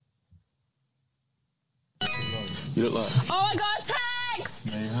You look like... Oh, I got a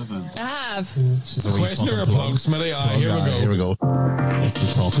text! No, you haven't. I have. It's a question or a plug, Smitty? Here we go. It's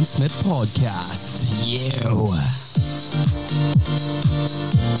the Talking Smith podcast. You.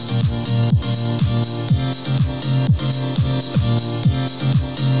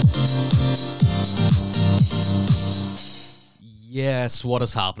 Yes, what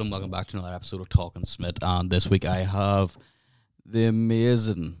is happening? Welcome back to another episode of Talking Smith. And this week I have the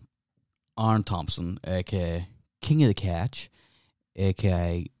amazing Aaron Thompson, aka King of the Catch,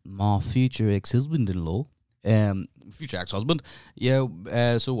 aka my future ex-husband-in-law, future ex-husband.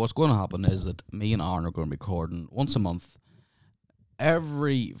 So what's going to happen is that me and Aaron are going to be recording once a month,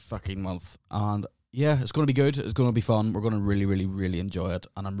 every fucking month, and yeah, it's going to be good. It's going to be fun. We're going to really enjoy it,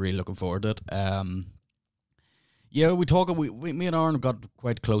 and I'm really looking forward to it. Me and Aaron have got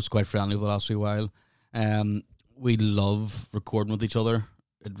quite close, quite friendly over the last wee while. We love recording with each other.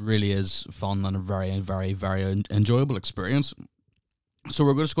 It really is fun and a very enjoyable experience. So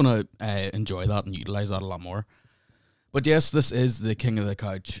we're just going to enjoy that and utilize that a lot more. But yes, this is the King of the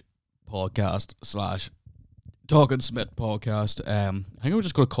Couch podcast / Talking Smith podcast. I think we're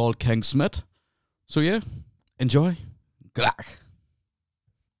just going to call it King Smith. So yeah, enjoy. Good luck.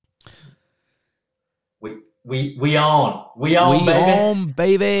 We on,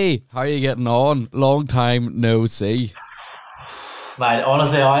 baby. How are you getting on? Long time no see. Mate,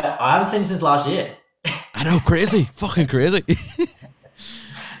 honestly, I haven't seen you since last year. I know, crazy. Fucking crazy.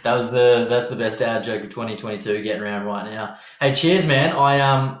 That's the best dad joke of 2022 getting around right now. Hey, cheers, man.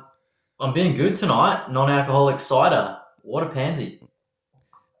 I'm being good tonight. Non-alcoholic cider. What a pansy.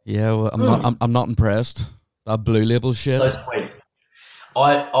 Yeah, well, I'm not impressed. That Blue Label shit. So sweet.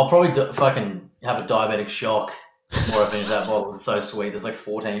 I'll probably fucking have a diabetic shock before I finish that bottle. It's so sweet. There's like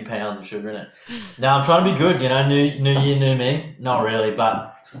 14 pounds of sugar in it. Now I'm trying to be good, you know, new year, new me. Not really,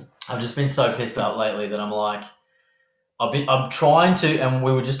 but I've just been so pissed up lately that I'm like, I'm trying to, and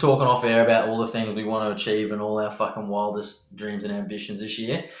we were just talking off air about all the things we want to achieve and all our fucking wildest dreams and ambitions this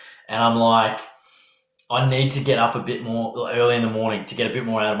year. And I'm like, I need to get up a bit more early in the morning to get a bit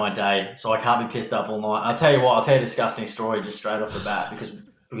more out of my day, so I can't be pissed up all night. I'll tell you a disgusting story just straight off the bat because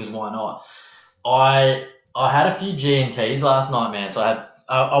why not? I had a few G&Ts last night, man. So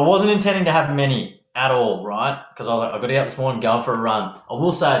I wasn't intending to have many at all, right? Because I was like, I got to get up this morning, going for a run. I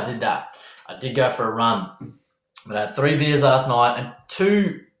will say I did that. I did go for a run, but I had 3 beers last night and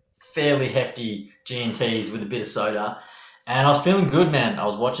 2 fairly hefty G&Ts with a bit of soda. And I was feeling good, man. I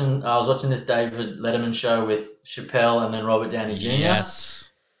was watching this David Letterman show with Chappelle and then Robert Downey Jr.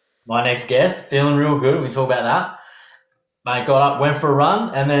 Yes. My next guest, feeling real good. We talk about that. Mate, got up, went for a run,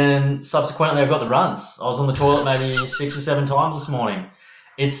 and then subsequently I got the runs. I was on the toilet maybe 6 or 7 times this morning.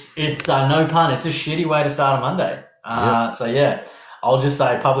 It's no pun. It's a shitty way to start a Monday. Yep. So yeah, I'll just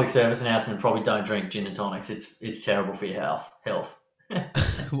say public service announcement: probably don't drink gin and tonics. It's terrible for your health.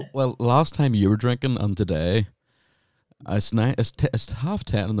 Well, last time you were drinking and today. It's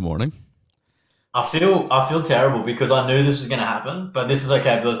 10:30 in the morning. I feel terrible because I knew this was going to happen, but this is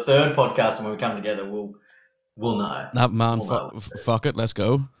okay. For the third podcast, and when we come together, we'll know. That man, fuck it, let's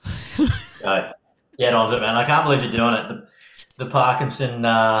go. Get on to it, man. I can't believe you're doing it. The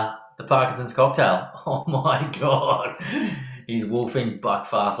Parkinson's cocktail. Oh my god, he's wolfing buck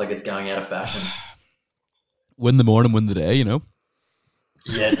fast like it's going out of fashion. Win the morning, win the day, you know.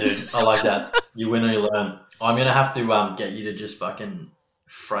 Yeah, dude, I like that. You win or you learn. I'm gonna have to get you to just fucking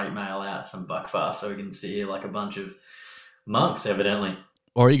freight mail out some buckfast so we can see you like a bunch of monks, evidently.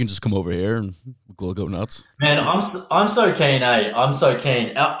 Or you can just come over here and we'll go nuts. Man, I'm so keen, eh? I'm so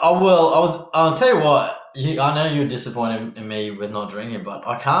keen. I'll tell you what. I know you're disappointed in me with not drinking, but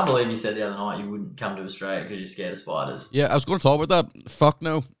I can't believe you said the other night you wouldn't come to Australia because you're scared of spiders. Yeah, I was going to talk about that. Fuck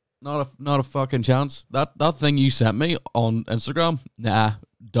no. Not a fucking chance. That thing you sent me on Instagram, nah,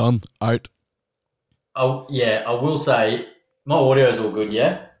 done, out. Oh, yeah, I will say, my audio's all good,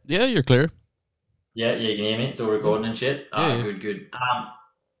 yeah? Yeah, you're clear. Yeah, you can hear me? It's all recording and shit? Yeah. Good.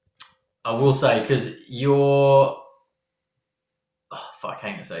 I will say, because you're... Oh, fuck,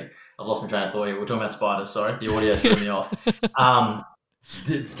 hang on a sec. I've lost my train of thought here. We're talking about spiders, sorry. The audio threw me off.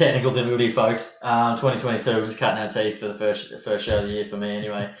 It's technical difficulty, folks. 2022, we're just cutting our teeth for the first show of the year for me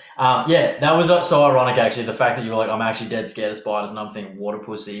anyway. Yeah, that was so ironic, actually, the fact that you were like, I'm actually dead scared of spiders, and I'm thinking, what a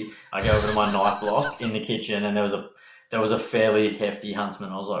pussy. I go over to my knife block in the kitchen, and there was a fairly hefty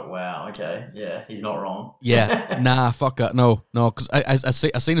huntsman. I was like, wow, okay, yeah, he's not wrong. Yeah, nah, fuck that. No, because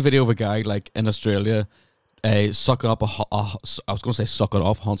I seen a video of a guy, like, in Australia, sucking up I was going to say sucking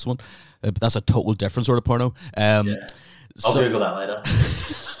off huntsman, but that's a total different sort of porno. Yeah. I'll Google that later.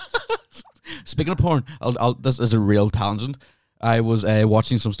 Speaking of porn, this is a real tangent. I was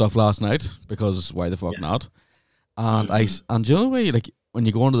watching some stuff last night because why the fuck not? And and do you know the way, like, when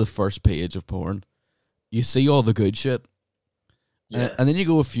you go onto the first page of porn, you see all the good shit. Yeah. And then you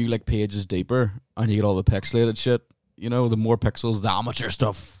go a few, like, pages deeper, and you get all the pixelated shit. You know, the more pixels, the amateur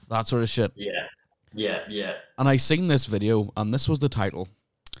stuff, that sort of shit. Yeah. And I seen this video, and this was the title: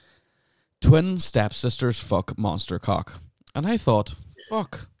 Twin Stepsisters Fuck Monster Cock. And I thought,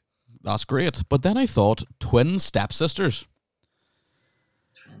 fuck, that's great. But then I thought, twin stepsisters.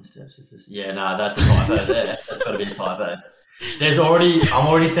 Twin stepsisters. Yeah, no, that's a typo there. That's got to be a typo. I'm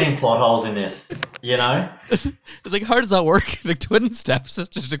already seeing plot holes in this, you know? It's like, how does that work? Like, twin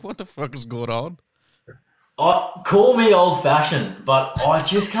stepsisters, like, what the fuck is going on? Call me old-fashioned, but I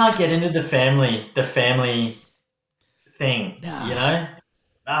just can't get into the family thing, you know?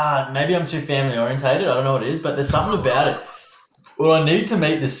 Maybe I'm too family-orientated, I don't know what it is, but there's something about it. Well, I need to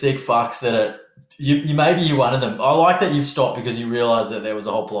meet the sick fucks that are... Maybe you're one of them. I like that you've stopped because you realise that there was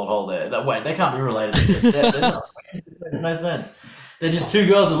a whole plot hole there. Wait, they can't be related to this step. There's no sense. They're just two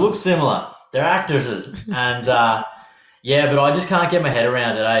girls that look similar. They're actresses. And, yeah, but I just can't get my head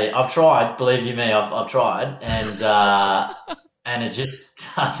around it. I've tried, believe you me, I've tried. And it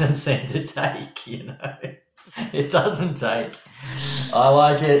just doesn't seem to take, you know. It doesn't take. I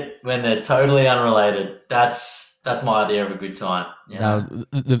like it when they're totally unrelated. That's my idea of a good time. You know? Now,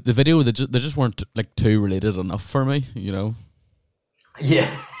 the video, they just weren't, like, too related enough for me, you know?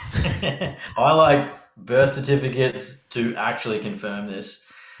 Yeah. I like birth certificates to actually confirm this.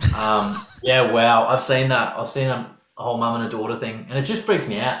 Yeah, wow. I've seen that. I've seen a whole mum and a daughter thing, and it just freaks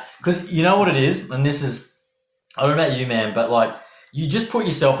me out. Because you know what it is? And this is, I don't know about you, man, but, like, you just put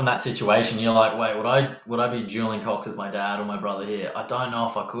yourself in that situation. You're like, wait, would I be dueling cocks with my dad or my brother here? I don't know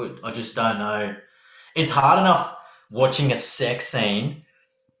if I could. I just don't know. It's hard enough watching a sex scene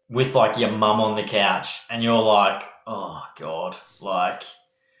with, like, your mum on the couch and you're like, oh, God, like,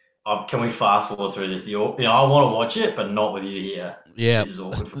 can we fast forward through this? You know, I want to watch it, but not with you here. Yeah. This is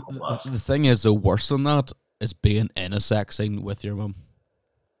awkward for all of us. The thing is, the worse than that is being in a sex scene with your mum.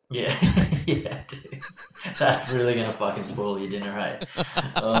 Yeah. Yeah, dude. That's really going to fucking spoil your dinner, hey?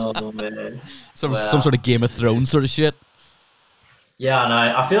 Oh, man. Some sort of Game of Thrones sort of shit. Yeah, I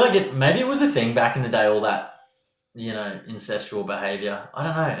know. I feel like maybe it was a thing back in the day, all that, you know, incestual behaviour. I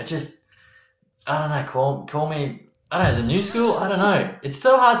don't know. It just, I don't know. Call me, I don't know, is it new school? I don't know. It's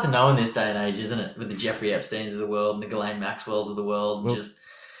so hard to know in this day and age, isn't it? With the Jeffrey Epsteins of the world and the Ghislaine Maxwells of the world. Well, just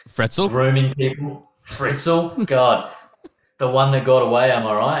Fritzl? Grooming people. Fritzl? God. The one that got away, am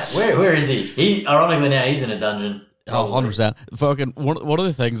I right? Where is he? Ironically now, he's in a dungeon. Oh, 100%. Fucking one of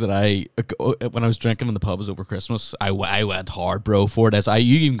the things that when I was drinking in the pubs over Christmas, I went hard, bro, for this. You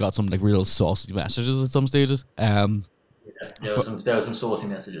even got some, like, real saucy messages at some stages. Yeah, there was some saucy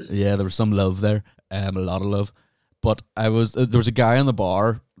messages. Yeah, there was some love there, a lot of love. But there was a guy in the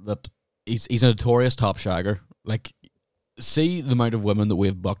bar that he's a notorious top shagger. Like, see the amount of women that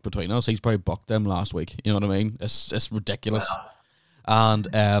we've bucked between us. He's probably bucked them last week. You know what I mean? It's ridiculous. Wow.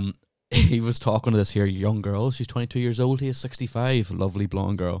 And he was talking to this here young girl. She's 22 years old. He is 65. Lovely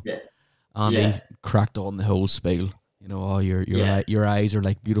blonde girl. Yeah. And he cracked on the whole spiel. You know, oh, your eyes are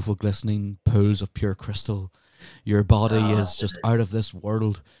like beautiful glistening pools of pure crystal. Your body is just out of this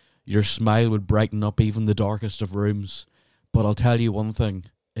world. Your smile would brighten up even the darkest of rooms. But I'll tell you one thing.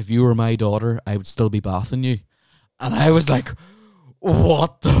 If you were my daughter, I would still be bathing you. And I was like,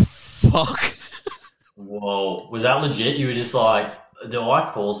 what the fuck? Whoa. Was that legit? You were just like, do I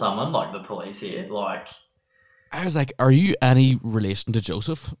call someone, like the police here? Like, I was like, are you any relation to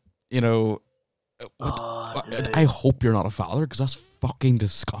Joseph? You know, I hope you're not a father, because that's fucking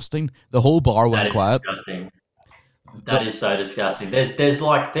disgusting. The whole bar went quiet. Disgusting. That is so disgusting. There's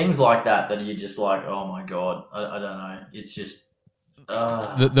like things like that you're just like, oh my God, I don't know. It's just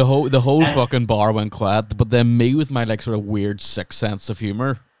the whole fucking bar went quiet. But then me with my, like, sort of weird sick sense of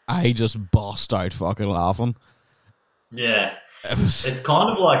humor, I just bust out fucking laughing. Yeah. It's kind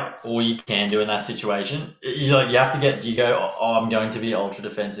of like all you can do in that situation. You have to you go, oh, I'm going to be ultra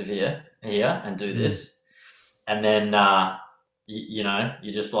defensive here and do this. And then, you know,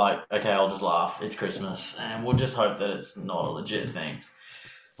 you're just like, okay, I'll just laugh. It's Christmas. And we'll just hope that it's not a legit thing.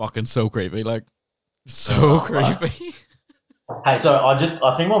 Fucking so creepy. Like, so creepy. Hey, so I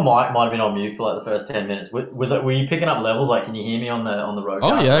think my mic might have been on mute for like the first 10 minutes. Were you picking up levels? Like, can you hear me on the roadcaster?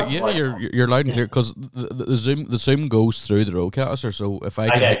 Oh yeah, like, you're loud and clear, because the zoom goes through the roadcaster. So if I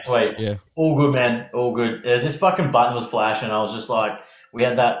can sweet, yeah, all good, man, all good. There's this fucking button was flashing. I was just like, we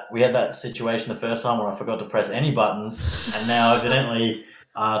had that situation the first time where I forgot to press any buttons, and now evidently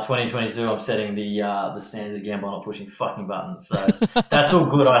 2022 I'm setting the standard again by not pushing fucking buttons. So that's all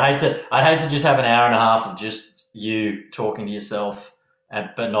good. I'd hate to just have an hour and a half of just you talking to yourself,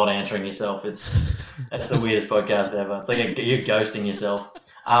 but not answering yourself. It's That's the weirdest podcast ever. It's like you're ghosting yourself.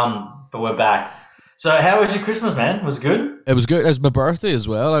 But we're back. So how was your Christmas, man? Was it good? It was good. It was my birthday as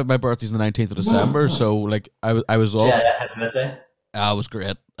well. My birthday's the 19th of December, so like I was off. Yeah, happy birthday. It was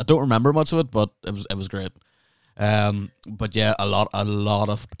great. I don't remember much of it, but it was great. But yeah, a lot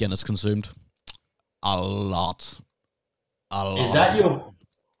of Guinness consumed. A lot. Is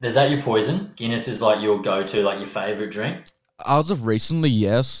that your poison? Guinness is like your go-to, like your favorite drink? As of recently,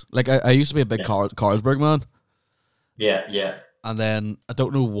 yes. Like I used to be a big Carlsberg man. Yeah. And then I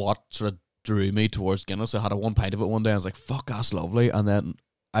don't know what sort of drew me towards Guinness. I had a 1 pint of it one day. I was like, "Fuck, that's lovely." And then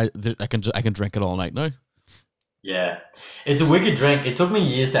I can drink it all night now. Yeah, it's a wicked drink. It took me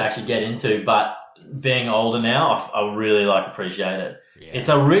years to actually get into, but being older now, I really appreciate it. Yeah. It's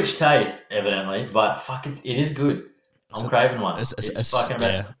a rich taste, evidently, but fuck, it is good. I'm craving one. It's fucking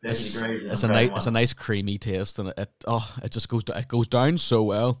about 30 degrees. It's a nice creamy taste, and it just goes down so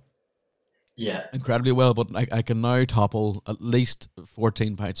well. Yeah, incredibly well. But I can now topple at least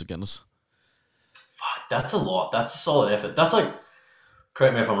 14 pints of Guinness. Fuck, that's a lot. That's a solid effort. That's like,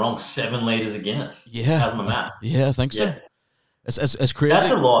 correct me if I'm wrong, 7 liters of Guinness. Yeah, how's my math? Yeah, I think so. Yeah. It's crazy. That's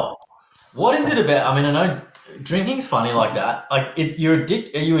a lot. What is it about? I mean, I know drinking's funny like that. Like, are you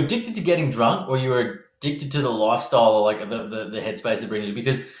addicted to getting drunk, or you're addicted to the lifestyle, or like the headspace it brings you?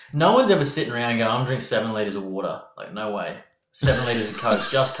 Because no one's ever sitting around going, "I'm drinking 7 liters of water." Like, no way. 7 liters of Coke,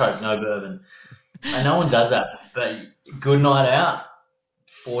 just Coke, no bourbon. And no one does that. But good night out,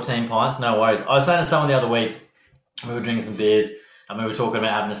 14 pints, no worries. I was saying to someone the other week, we were drinking some beers, and we were talking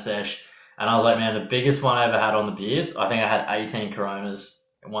about having a sesh, and I was like, man, the biggest one I ever had on the beers, I think I had 18 Coronas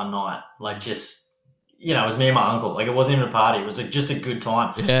in one night. Like, just, it was me and my uncle. Like, it wasn't even a party. It was just a good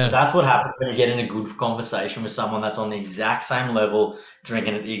time. Yeah. But that's what happens when you get in a good conversation with someone that's on the exact same level,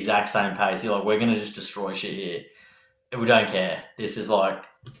 drinking at the exact same pace. You're like, we're going to just destroy shit here. We don't care. This is like,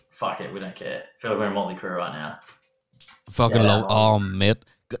 fuck it, we don't care. I feel like we're in Motley Crue right now. Fucking love. Oh, mate.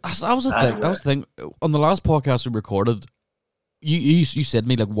 That was the thing. That was the thing. On the last podcast we recorded, you said to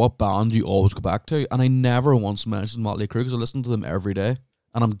me, like, what band you always go back to? And I never once mentioned Motley Crue because I listen to them every day.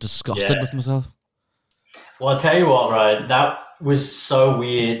 And I'm disgusted with myself. Well, I'll tell you what, bro. That was so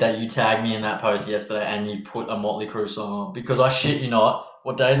weird that you tagged me in that post yesterday and you put a Motley Crue song on. Because I shit you not.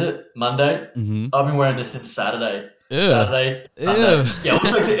 What day is it? Monday? Mm-hmm. I've been wearing this since Saturday. Ew. Saturday. Yeah,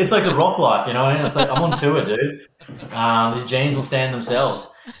 it's like the rock life, you know what I mean? It's like, I'm on tour, dude. These jeans will stand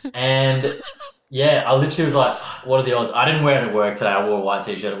themselves. And yeah, I literally was like, fuck, what are the odds? I didn't wear it at work today. I wore a white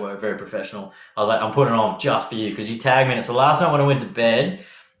t-shirt at work, very professional. I was like, I'm putting it on just for you because you tagged me in it. So last night when I went to bed,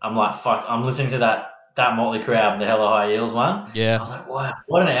 I'm like, fuck, I'm listening to that Motley Crue album, the Hella High Heels one. Yeah. I was like, wow,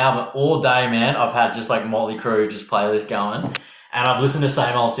 what an album. All day, man, I've had just like Motley Crue just playlist going. And I've listened to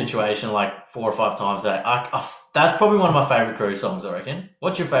Same Old Situation like 4 or 5 times a day. That's probably one of my favourite Crue songs, I reckon.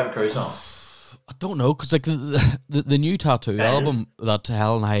 What's your favourite Crue song? I don't know, because like the new Tattoo album that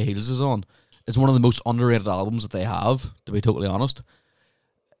Hell and High Heels is on is one of the most underrated albums that they have, to be totally honest.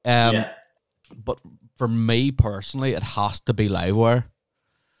 Yeah. But for me personally, it has to be Livewire.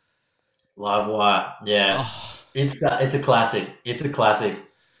 Livewire, yeah. Oh. It's a classic. It's a classic.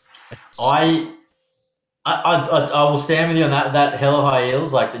 I will stand with you on that Hello High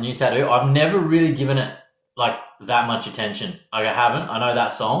Heels, like the new Tattoo. I've never really given it like that much attention. Like, I haven't. I know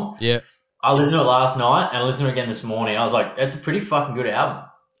that song. Yeah. I listened to it last night and I listened to it again this morning. I was like, it's a pretty fucking good album.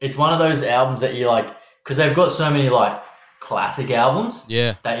 It's one of those albums that you like, because they've got so many like classic albums.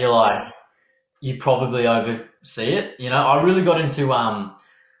 Yeah. That you're like, you probably oversee it. I really got into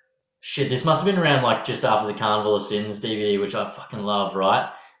this must have been around like just after the Carnival of Sins DVD, which I fucking love,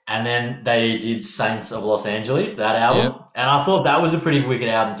 right? And then they did Saints of Los Angeles, that album. Yep. And I thought that was a pretty wicked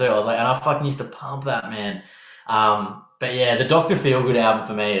album too. I was like, and I fucking used to pump that, man. But yeah, the Dr. Feelgood album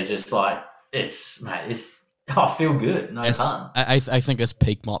for me is just like, I feel good. No pun. I think it's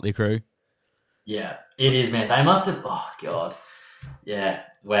peak Motley Crue. Yeah, it is, man. They must have, oh God. Yeah,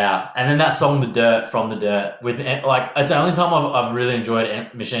 wow. And then that song, The Dirt, From the Dirt, with like, it's the only time I've really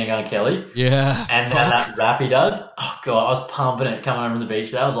enjoyed Machine Gun Kelly. Yeah. And that rap he does, oh God, I was pumping it coming over the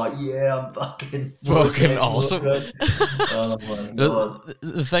beach there. I was like, yeah, I'm fucking awesome. Oh my God.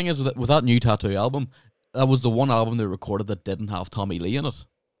 The thing is, with that new Tattoo album, that was the one album they recorded that didn't have Tommy Lee in it.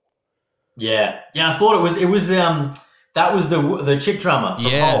 Yeah. I thought it was that was the chick drummer from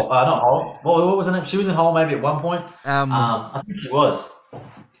Hole. Not Hole. What was her name? She was in Hole maybe at one point. I think she was.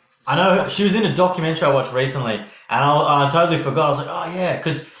 I know she was in a documentary I watched recently, and I totally forgot. I was like, oh yeah,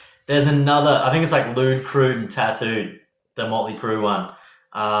 because there's another. I think it's like Lewd, Crude, and Tattooed, the Motley Crue one.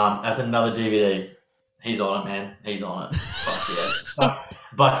 That's another DVD. He's on it, man. He's on it. Fuck yeah.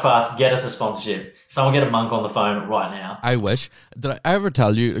 Buckfast, get us a sponsorship. Someone get a monk on the phone right now. I wish. Did I ever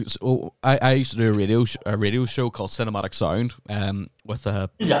tell you? So I used to do a radio show called Cinematic Sound with a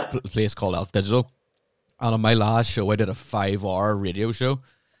place called Elk Digital. And on my last show, I did a 5-hour radio show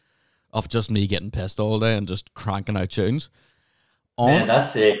of just me getting pissed all day and just cranking out tunes. Man,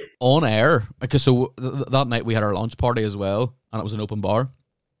 that's sick. On air. Because so that night we had our lunch party as well, and it was an open bar.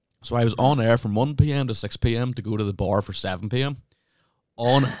 So I was on air from 1 p.m. to 6 p.m. to go to the bar for 7 p.m.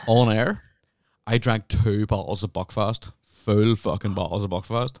 On air, I drank 2 bottles of Buckfast. Full fucking bottles of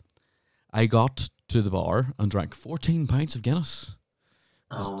Buckfast. I got to the bar and drank 14 pints of Guinness.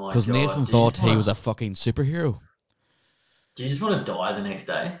 Oh my god. Because Nathan thought he was a fucking superhero. Do you just want to die the next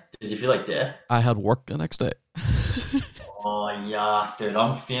day? Did you feel like death? I had work the next day. Oh, yuck, dude.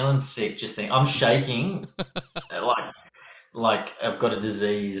 I'm feeling sick. Just think, I'm shaking. like I've got a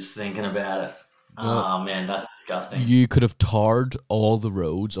disease thinking about it. Oh, man, that's disgusting. You could have tarred all the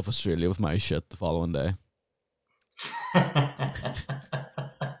roads of Australia with my shit the following day.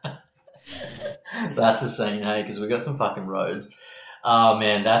 That's the scene, hey, because we got some fucking roads. Oh,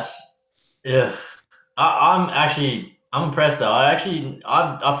 man, that's... Ugh. I'm impressed, though. I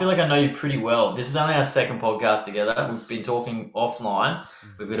feel like I know you pretty well. This is only our second podcast together. We've been talking offline.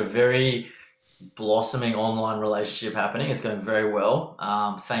 We've got a very blossoming online relationship happening. It's going very well.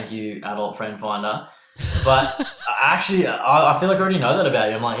 Thank you, Adult Friend Finder. But actually, I feel like I already know that about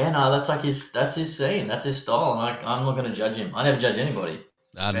you. I'm like, yeah, no, that's his scene. That's his style. And I'm not going to judge him. I never judge anybody.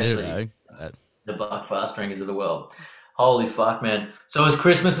 Especially the Buckfast drinkers of the world. Holy fuck, man. So is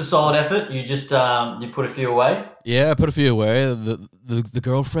Christmas a solid effort? You just, you put a few away? Yeah, I put a few away. The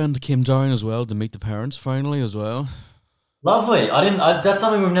girlfriend came down as well to meet the parents finally as well. Lovely. That's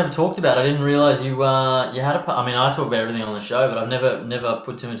something we've never talked about. I didn't realize you had I talk about everything on the show, but I've never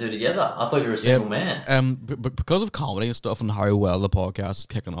put 2 and 2 together. I thought you were a single man. But because of comedy and stuff and how well the podcast is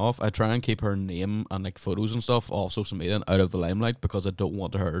kicking off, I try and keep her name and like photos and stuff off social media and out of the limelight because I don't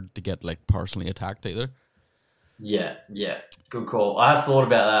want her to get like personally attacked either. Yeah, good call. I have thought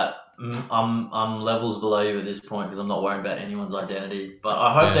about that. I'm levels below you at this point because I'm not worried about anyone's identity. But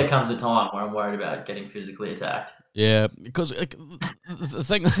I hope there comes a time where I'm worried about getting physically attacked. Yeah, because like, the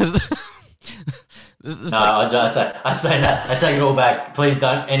thing. I say that. I take it all back. Please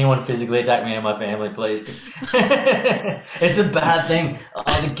don't anyone physically attack me and my family, please. It's a bad thing.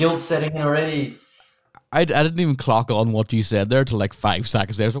 Oh, the guilt's setting in already. I didn't even clock on what you said there till like 5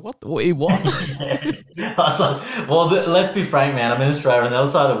 seconds there. I was like, what? I was like, well, let's be frank, man. I'm in Australia on the other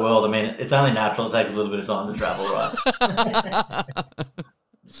side of the world. I mean, it's only natural. It takes a little bit of time to travel, right?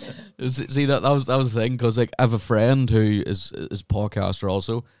 See, that was the thing, because like I have a friend who is podcaster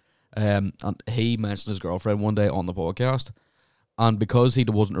also, and he mentioned his girlfriend one day on the podcast, and because he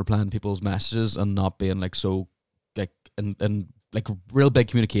wasn't replying to people's messages and not being like so like and like real big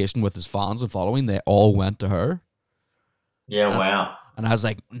communication with his fans and following, they all went to her. Yeah, wow. And I was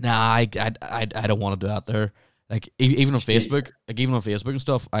like, nah, I don't want to do that there. Like even on Facebook, and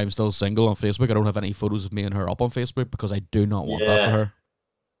stuff, I'm still single on Facebook. I don't have any photos of me and her up on Facebook because I do not want that for her.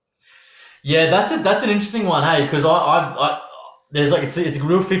 Yeah, that's an interesting one, hey, because I there's like it's a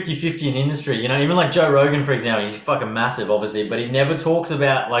real 50-50 in the industry, you know. Even like Joe Rogan, for example, he's fucking massive, obviously, but he never talks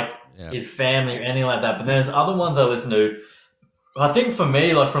about like his family or anything like that. But there's other ones I listen to. I think for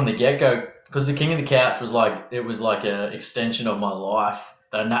me, like from the get-go, because the King of the Couch was like an extension of my life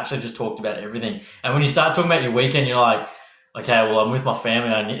that I naturally just talked about everything. And when you start talking about your weekend, you're like, okay, well, I'm with my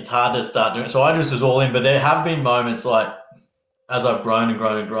family, and it's hard to start doing it. So I just was all in. But there have been moments like as I've grown and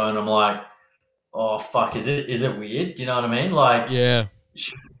grown and grown, I'm like, oh fuck, is it weird? Do you know what I mean? Like, yeah,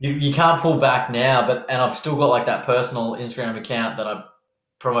 you can't pull back now, and I've still got like that personal Instagram account that I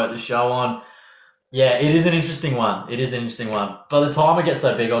promote the show on. Yeah, it is an interesting one. By the time I get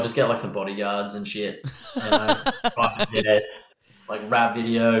so big, I'll just get like some bodyguards and shit. You know, private jets, like rap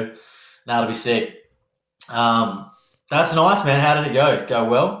video. That'll be sick. That's nice, man. How did it go? Go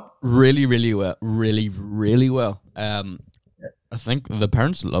well? Really, really well. Really, really well. I think the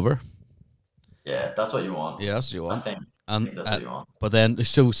parents love her. Yeah, that's what you want. Yeah, that's what you want. I think that's what you want. But then,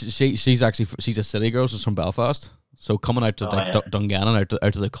 so she's a city girl. She's from Belfast. So coming out to Dungannon, out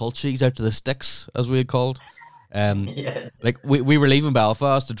to the Culchies, out to the sticks, as we had called. Like we were leaving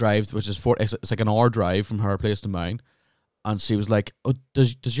Belfast to drive, which is it's like an hour drive from her place to mine. And she was like, "Oh,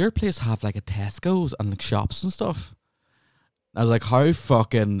 does your place have like a Tesco's and like shops and stuff?" I was like, "How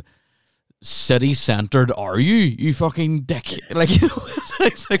fucking city centered are you? You fucking dick!" Like, you know,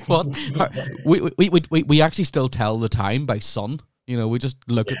 it's like what? We actually still tell the time by sun. You know, we just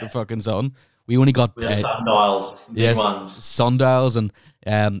look at the fucking sun. We only got sundials, big ones. Sundials,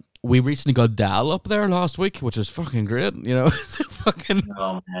 and we recently got Dal up there last week, which is fucking great. You know, it's fucking.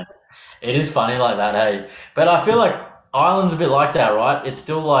 Oh man, it is funny like that, hey. But I feel like Ireland's a bit like that, right? It's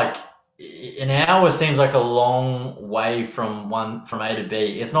still like an hour seems like a long way from A to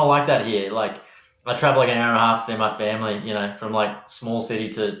B. It's not like that here. Like I travel like an hour and a half to see my family, you know, from like small city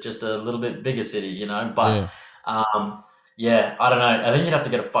to just a little bit bigger city, you know. But yeah, I don't know. I think you'd have to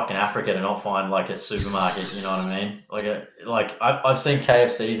go to fucking Africa to not find like a supermarket. You know what I mean? Like I've seen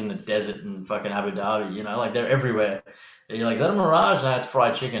KFCs in the desert in fucking Abu Dhabi. You know, like they're everywhere. You're like, is that a mirage? No, it's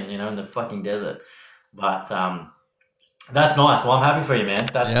fried chicken. You know, in the fucking desert. But that's nice. Well, I'm happy for you, man.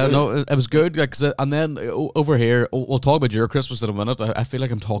 That's good. No, it was good. Like, and then over here, we'll talk about your Christmas in a minute. I feel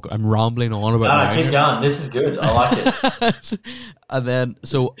like I'm rambling on about. No, keep going. This is good. I like it. And then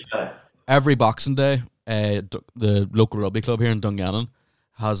every Boxing Day, the local rugby club here in Dungannon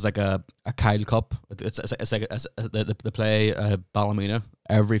has like a Kyle Cup. It's like they play Ballymena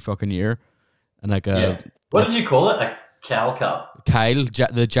every fucking year, and like what did you call it? A Cal Cup.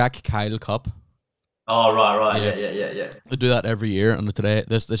 The Jack Kyle Cup. Oh right, yeah. They do that every year, and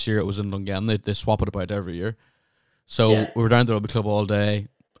this year it was in Dungannon. They swap it about every year. So we were down at the rugby club all day,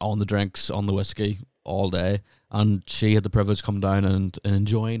 on the drinks, on the whiskey, all day, and she had the privilege to come down and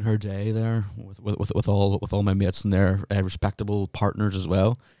enjoying her day there with all my mates and their respectable partners as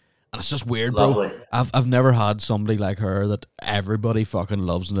well. And it's just weird, Lovely. bro. I've never had somebody like her that everybody fucking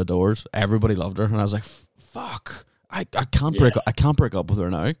loves and adores. Everybody loved her, and I was like, fuck, I can't break up with her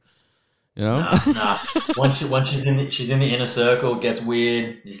now. You know? Nah. Once she's in the inner circle, it gets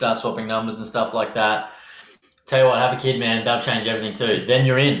weird. You start swapping numbers and stuff like that. Tell you what, have a kid, man. That'll change everything too. Then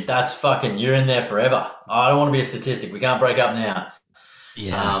you're in. You're in there forever. I don't want to be a statistic. We can't break up now.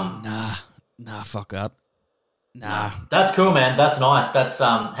 Yeah. Nah. Fuck that. Nah. That's cool, man. That's nice. That's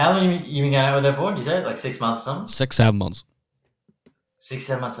how long you been going out with her for? Did you say like 6 months or something? 6-7 months.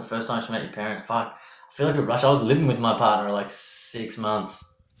 6-7 months. The first time she met your parents. Fuck. I feel like a rush. I was living with my partner like 6 months.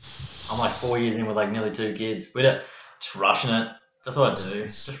 I'm like 4 years in with like nearly 2 kids. We're just rushing it. That's what I do.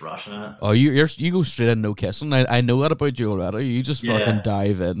 Just rushing it. Oh, you go straight in, no kissing. I know that about you already. You just fucking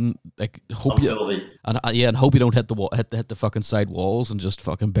dive in. Like hope I'm you filthy. and hope you don't hit the fucking side walls and just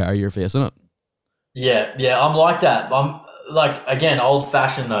fucking bury your face in it. Yeah. I'm like that. I'm like, again, old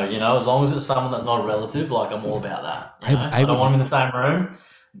fashioned though. You know, as long as it's someone that's not a relative, like I'm all about that. You know? I don't want them in the same room,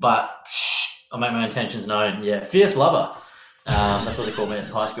 but I make my intentions known. Yeah, fierce lover. That's what they called me in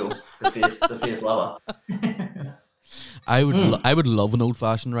high school. The fierce lover. I would love an old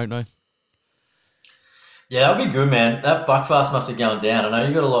fashioned right now. Yeah, that would be good, man. That buckfast must be going down. I know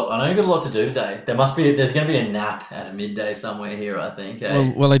you got a lot to do today. There's going to be a nap at midday somewhere here, I think.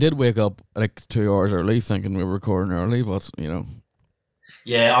 Eh? Well, I did wake up like 2 hours early, thinking we were recording early, but you know.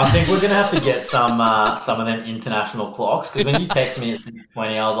 Yeah, I think we're going to have to get some of them international clocks, because when you text me at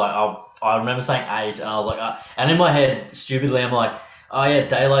 6:20, I was like, I remember saying 8, and I was like, and in my head, stupidly, I'm like, oh yeah,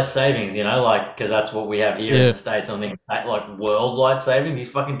 daylight savings, you know, like, because that's what we have here in the States. I'm thinking like world light savings. He's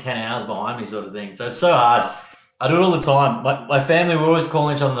fucking 10 hours behind me, sort of thing. So it's so hard. I do it all the time. My family, we're always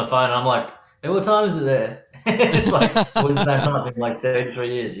calling each other on the phone, and I'm like, hey, what time is it there? It's always the same time. I think like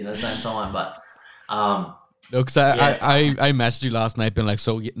 33 years, you know, same time. But no, because I messaged you last night being like,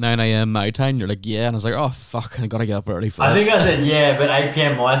 so 9 a.m. my time? You're like, yeah. And I was like, oh, fuck, I got to get up early for I this. think I said, yeah, but 8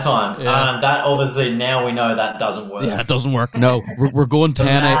 p.m. my time. Yeah. That obviously, now we know that doesn't work. Yeah, it doesn't work. No, we're going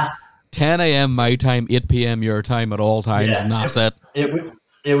 10 a.m. my time, 8 p.m. your time at all times, and that's it.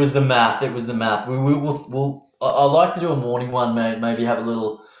 It was the math. It was the math. I'd like to do a morning one, mate. Maybe have a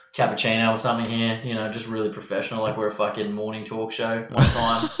little cappuccino or something here, you know, just really professional, like we're a fucking morning talk show one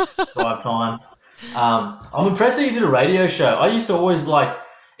time, drive time. I'm impressed that you did a radio show. I used to always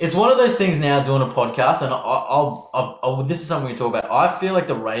it's one of those things now doing a podcast, and this is something we can talk about. I feel like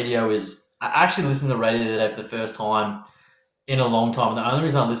I actually listened to the radio the other day for the first time in a long time. And the only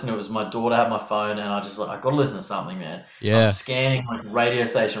reason I listened to it was my daughter had my phone, and I just I got to listen to something, man. Yeah. I'm scanning like radio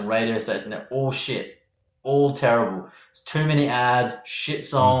station. They're all shit, all terrible. It's too many ads, shit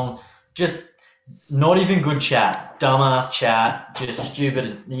song, just not even good chat, dumbass chat, just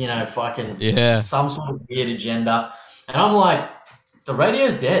stupid, you know, fucking some sort of weird agenda. And I'm like, the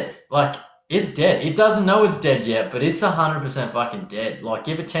radio's dead. Like, it's dead. It doesn't know it's dead yet, but it's 100% fucking dead. Like,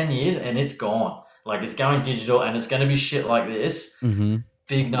 give it 10 years and it's gone. Like, it's going digital, and it's going to be shit like this. Mm-hmm.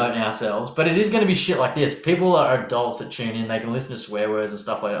 Big note in ourselves. But it is going to be shit like this. People are adults that tune in. They can listen to swear words and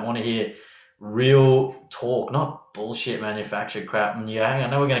stuff like that. I want to hear real talk, not bullshit manufactured crap. And you hang on,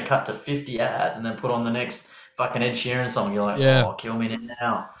 I know we're going to cut to 50 ads and then put on the next fucking Ed Sheeran song. You're like, oh, kill me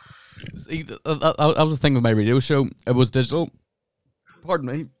now. See, I was the thing with my radio show. It was digital.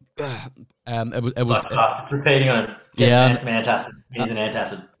 Pardon me. It was it's repeating on it. Get some antacid. He's an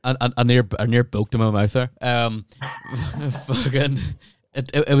antacid. I near poked him in my mouth there. Fucking.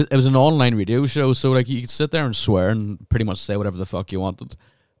 It was an online radio show, so like you could sit there and swear and pretty much say whatever the fuck you wanted.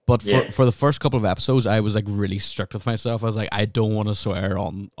 But for the first couple of episodes, I was like really strict with myself. I was like, I don't want to swear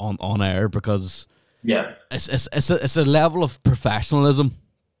on air because it's a level of professionalism.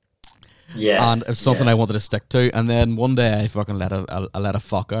 Yes, and it's something I wanted to stick to. And then one day I fucking let a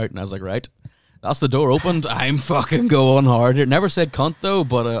fuck out, and I was like, right, that's the door opened. I'm fucking going hard here. Never said cunt though,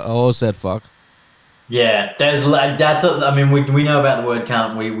 but I always said fuck. Yeah, there's like I mean, we know about the word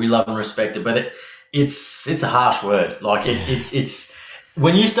cunt. We love and respect it, but it's a harsh word. Like it's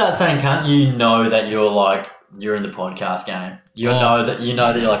when you start saying cunt, you know that you're in the podcast game. You know that you're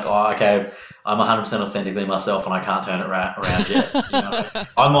like, oh, okay, I'm 100% authentically myself, and I can't turn it around yet. You know?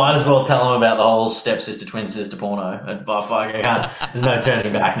 I might as well tell them about the whole stepsister, twin sister porno. But fuck, I can't. There's no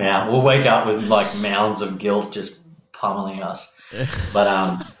turning back now. We'll wake up with like mounds of guilt just pummeling us.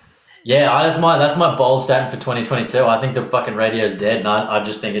 But yeah, that's my bold statement for 2022. I think the fucking radio's dead, and I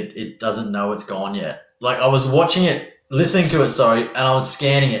just think it doesn't know it's gone yet. Like I was watching it, listening to it, and I was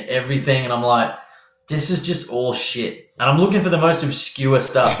scanning it, everything, and I'm like, this is just all shit. And I'm looking for the most obscure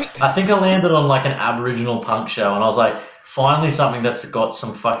stuff. I think I landed on like an Aboriginal punk show, and I was like, finally something that's got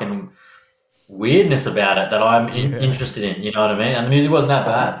some fucking weirdness about it that I'm interested in. You know what I mean? And the music wasn't that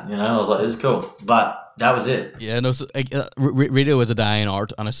bad. You know, I was like, this is cool. But that was it. Yeah, no. So, radio is a dying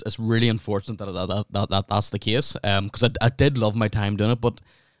art, and it's really unfortunate that that's the case. Because I did love my time doing it, but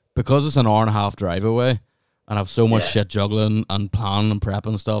because it's an hour and a half drive away, and I have so much shit juggling and planning and prepping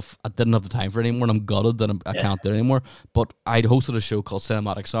and stuff, I didn't have the time for it anymore, and I'm gutted that I can't do it anymore. But I'd hosted a show called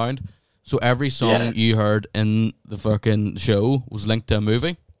Cinematic Sound, so every song you heard in the fucking show was linked to a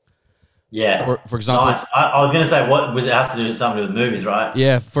movie. Yeah. For example, nice. I was gonna say, what was it has to do with something with movies, right?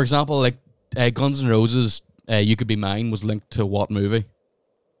 Yeah. For example, like Guns N' Roses, "You Could Be Mine" was linked to what movie?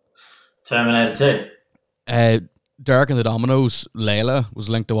 Terminator 2. Derek and the Dominoes, "Layla" was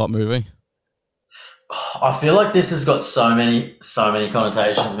linked to what movie? I feel like this has got so many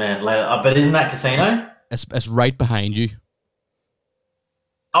connotations, man. But isn't that Casino? It's right behind you.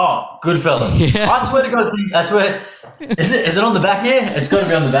 Oh, Goodfellas. Yeah. I swear to God, is it on the back here? It's got to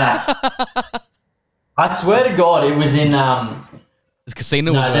be on the back. I swear to God, it was in It's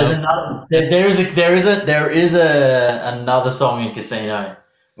Casino. No, there's another. There is another song in Casino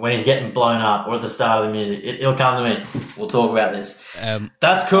when he's getting blown up, or at the start of the music. It'll come to me. We'll talk about this.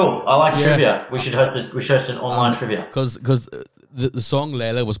 That's cool. I like trivia. We should host an online trivia. Because the song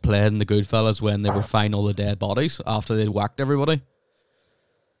Layla was played in the Goodfellas when they were finding all the dead bodies after they'd whacked everybody.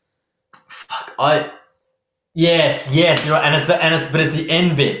 Fuck, yes, you're right, and it's the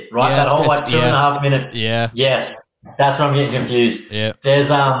end bit, right? Yeah, that whole like 2.5 minute. Yeah. Yes, that's where I'm getting confused. Yeah.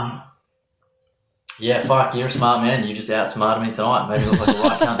 There's Yeah, fuck, you're a smart man. You just outsmarted me tonight. Maybe look like a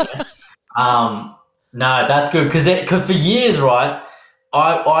right cunt. No, that's good because for years, right?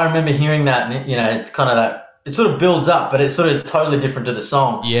 I remember hearing that, and it's kind of that. It sort of builds up, but it's sort of totally different to the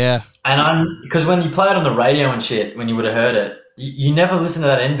song. Yeah. And because when you play it on the radio and shit, when you would have heard it, you never listen to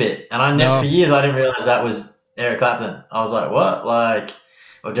that end bit. And for years I didn't realize that was Eric Clapton. I was like, what? Like,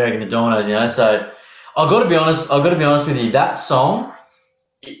 or Derek and the Dominoes, So I've got to be honest with you. That song,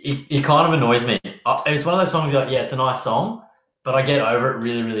 it kind of annoys me. It's one of those songs you're like, yeah, it's a nice song, but I get over it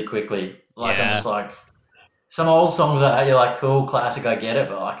really, really quickly. Like I'm just like, some old songs like that, you're like, cool, classic, I get it,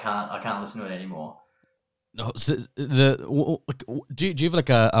 but I can't listen to it anymore. No, so do you have like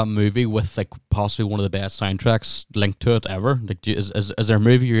a movie with like possibly one of the best soundtracks linked to it ever? Like, is there a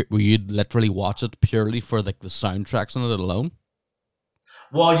movie where you'd literally watch it purely for like the soundtracks on it alone?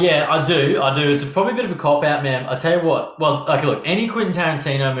 Well, yeah, I do. It's probably a bit of a cop out, man. I tell you what. Well, okay, look, any Quentin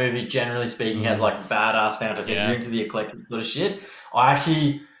Tarantino movie, generally speaking, has like badass soundtracks. If you're into the eclectic sort of shit,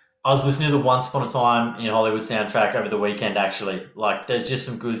 I was listening to the Once Upon a Time in Hollywood soundtrack over the weekend, actually. Like, there's just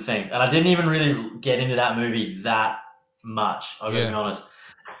some good things. And I didn't even really get into that movie that much, I'll be honest.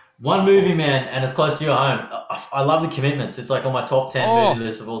 One movie, man, and it's close to your home. I love The Commitments. It's like on my top 10 movie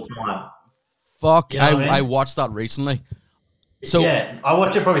list of all time. Fuck, I watched that recently. So yeah, I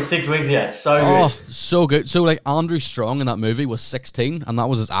watched it probably 6 weeks ago. It's so good. Oh, so good. So, like, Andrew Strong in that movie was 16, and that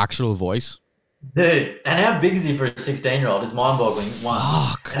was his actual voice. Dude, and how big is he for a 16-year-old? It's mind-boggling.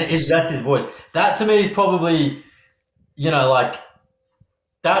 Fuck. And that's his voice. That to me is probably, like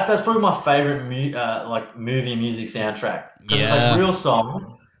that's probably my favorite movie music soundtrack because it's like real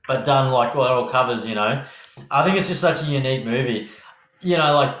songs but done like all covers. I think it's just such a unique movie.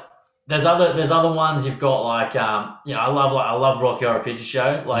 Like there's other ones you've got like I love Rocky Horror Picture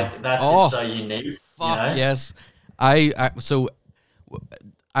Show. Like that's just so unique. Fuck yes.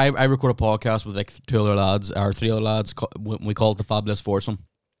 I record a podcast with like two other lads, or three other lads. We call it the Fabulous Foursome.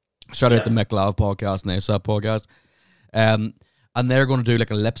 Shout out the Mick Love podcast and the ASAP podcast. And they're going to do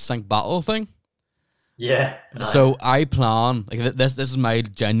like a lip sync battle thing. Yeah. Nice. So I plan, like this is my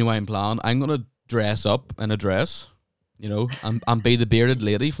genuine plan. I'm going to dress up in a dress, you know, and be the bearded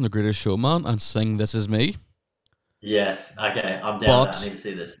lady from The Greatest Showman and sing "This Is Me." Yes. Okay. I'm down with that. I need to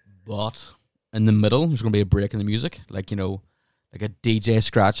see this. But in the middle, there's going to be a break in the music, like, you know, like a DJ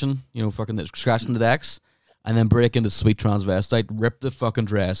scratching, you know, fucking scratching the decks, and then break into sweet transvestite, rip the fucking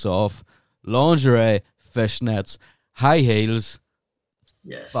dress off, lingerie, fishnets, high heels.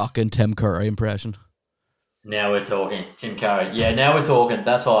 Yes. Fucking Tim Curry impression. Now we're talking. Tim Curry. Yeah, now we're talking.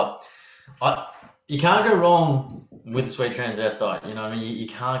 That's hot. You can't go wrong with sweet transvestite. You know what I mean? You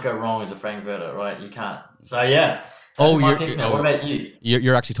can't go wrong as a Frankfurter, right? You can't. So, yeah. What about you?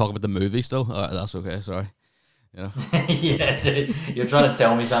 You're actually talking about the movie still? That's okay, sorry. Yeah. Yeah, dude. You're trying to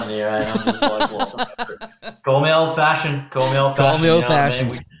tell me something here, and I'm just like, awesome. Call me old-fashioned. Call me old-fashioned.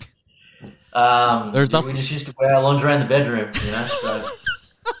 We just used to wear our lingerie in the bedroom, you know, so...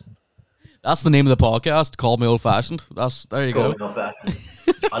 That's the name of the podcast. Call me old-fashioned. There you go. Call me old-fashioned.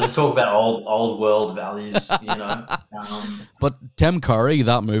 I just talk about old world values, you know. But Tim Curry,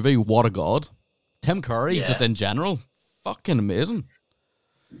 that movie, what a god. Tim Curry, just in general, fucking amazing.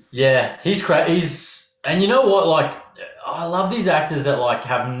 Yeah, he's and you know what? Like, I love these actors that like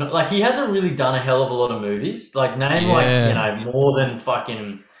have he hasn't really done a hell of a lot of movies. Like, more than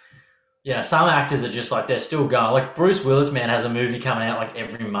fucking. You know, some actors are just like, they're still going. Like, Bruce Willis, man, has a movie coming out like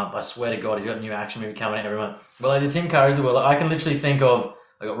every month. I swear to God, he's got a new action movie coming out every month. But like the Tim Curry's the world. Like, I can literally think of,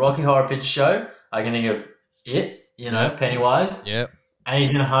 I got Rocky Horror Picture Show. I can think of It, you know, Pennywise. Yep. And he's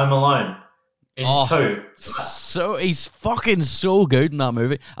in Home Alone in 2. So he's fucking so good in that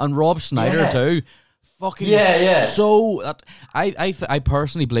movie. And Rob Schneider too. Fucking so that I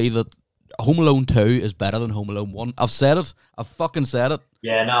personally believe that Home Alone 2 is better than Home Alone 1. I've said it. I've fucking said it.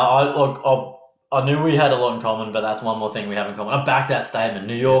 Yeah, no, I knew we had a lot in common, but that's one more thing we have in common. I back that statement.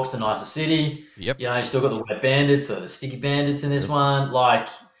 New York's the nicer city. Yep. You know, you still got the wet bandits or the sticky bandits in this one. Like,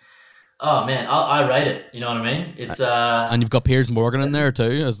 oh man, I rate it. You know what I mean? It's and you've got Piers Morgan in there too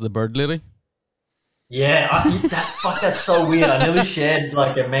as the bird lady. Yeah, that's so weird. I nearly shared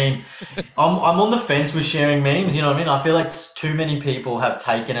like a meme. I'm on the fence with sharing memes. You know what I mean? I feel like too many people have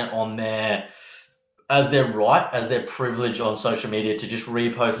taken it on as their right, as their privilege on social media to just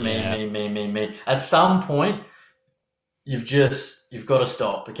repost me. At some point, you've got to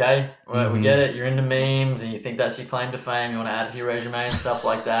stop, okay? Right, we get it. You're into memes and you think that's your claim to fame. You want to add it to your resume and stuff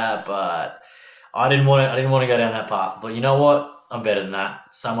like that. But I didn't want to go down that path. I thought, you know what? I'm better than that.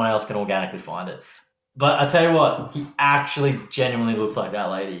 Someone else can organically find it. But I tell you what, he actually genuinely looks like that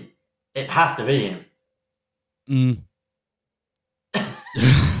lady. It has to be him.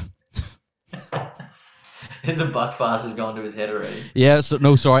 The buckfast has gone to his head already. Yeah, so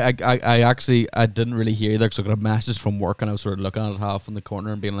no, sorry, I didn't really hear that because I got a message from work and I was sort of looking at it half in the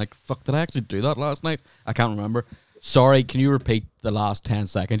corner and being like, fuck, did I actually do that last night? I can't remember. Sorry, can you repeat the last 10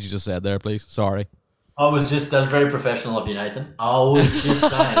 seconds you just said there, please? Sorry. That's very professional of you, Nathan. I was just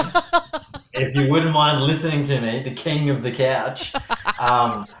saying, if you wouldn't mind listening to me, the king of the couch.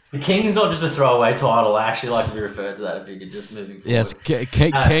 The king's not just a throwaway title. I actually like to be referred to that if you could just moving forward. Yes,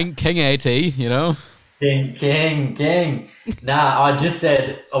 King AT, you know? King. Nah, I just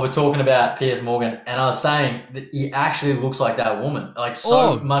said, I was talking about Piers Morgan, and I was saying that he actually looks like that woman. Like,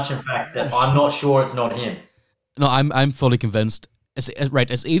 so much, in fact, that I'm not sure it's not him. No, I'm fully convinced.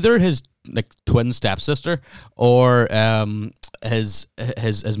 It's either his like twin stepsister or his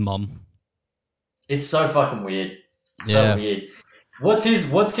mum. It's so fucking weird. So weird. What's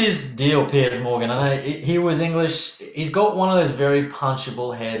his deal, Piers Morgan? I know he was English. He's got one of those very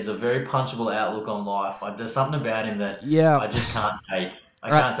punchable heads, a very punchable outlook on life. There's something about him that I just can't take.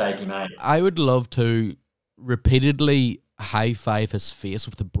 Can't take him, mate. I would love to repeatedly high five his face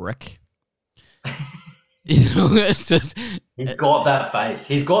with a brick. You know, it's just... He's got that face.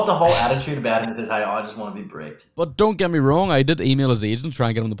 He's got the whole attitude about him that says, hey, I just want to be bricked. But don't get me wrong, I did email his agent to try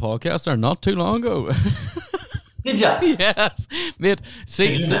and get him on the podcast there not too long ago. Did ya? Yes. Mate,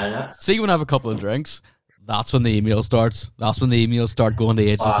 see when I have a couple of drinks, that's when the email starts. That's when the emails start going to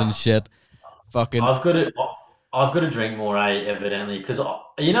agents and shit. Fucking... I've got to drink more, evidently, because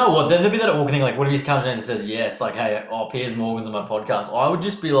you know what? Then there'd be that awkward thing, like, what if he comes in and says yes, like, hey, Piers Morgan's on my podcast? I would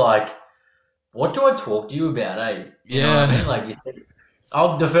just be like, what do I talk to you about, eh? You know what I mean? Like, you said,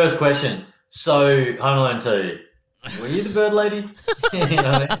 the first question, so, Home Alone 2, were you the bird lady? You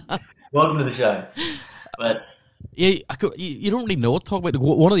know what I mean? Welcome to the show. But, Yeah, you don't really know what to talk about.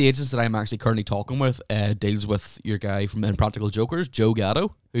 One of the agents that I'm actually currently talking with deals with your guy from Impractical Jokers, Joe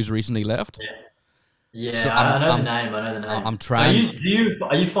Gatto, who's recently left. Yeah, So I know the name. I'm trying. So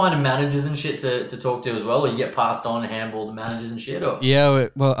are you finding managers and shit to talk to as well, or you get passed on and handball the managers and shit? Or Yeah,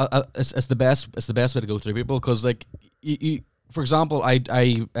 well, it's the best. It's the best way to go through people because, like, you for example, I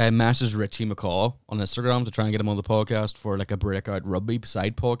messaged Richie McCaw on Instagram to try and get him on the podcast for like a breakout rugby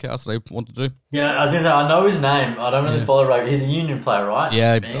side podcast that I want to do. Yeah, I was gonna say I know his name. I don't really follow rugby. He's a union player, right?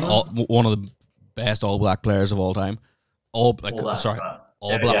 Yeah, one of the best All Black players of all time. All Black. Right.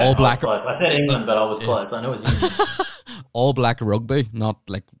 All Black. I said England, but I was close. I know it's England. All Black rugby, not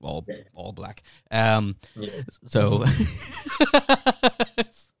like all black. So.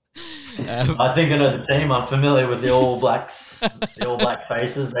 I think I know the team. I'm familiar with the All Blacks, the All Black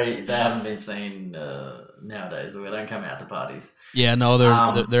faces. They haven't been seen nowadays. They don't come out to parties. Yeah, no,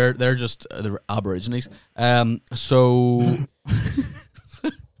 they're just they're Aborigines. So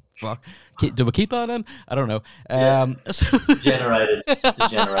fuck. Do we keep that in? I don't know. Degenerated.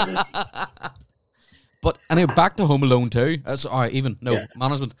 But anyway, back to Home Alone 2.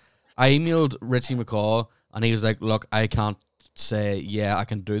 Management. I emailed Richie McCaw, and he was like, "Look, I can't say I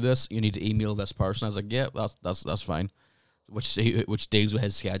can do this. You need to email this person." I was like, "Yeah, that's fine." Which deals with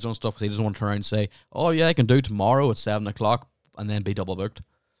his schedule and stuff, because he doesn't want to turn around and say, "Oh yeah, I can do tomorrow at 7:00," and then be double booked.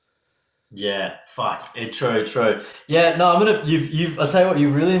 Yeah, fuck. True. Yeah, no, I'll tell you what,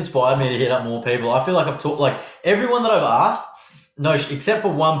 you've really inspired me to hit up more people. I feel like I've talked, like, everyone that I've asked, no, except for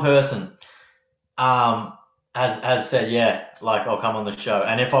one person, has said, yeah, like, I'll come on the show.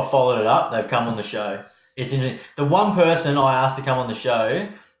 And if I followed it up, they've come on the show. It's interesting. The one person I asked to come on the show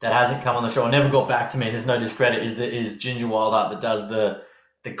that hasn't come on the show or never got back to me, there's no discredit, is Ginger Wildheart, that does the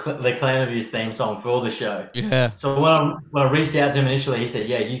Clan Abuse theme song for the show. Yeah. So when I reached out to him initially, he said,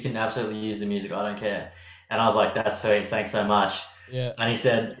 "Yeah, you can absolutely use the music. I don't care." And I was like, "That's sweet. Thanks so much." Yeah. And he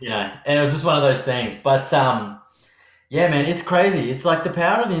said, and it was just one of those things. But yeah, man, it's crazy. It's like the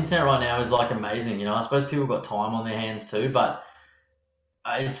power of the internet right now is like amazing. I suppose people got time on their hands too, but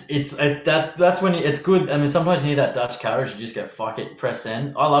that's when it's good. I mean, sometimes you need that Dutch courage to just go, fuck it, press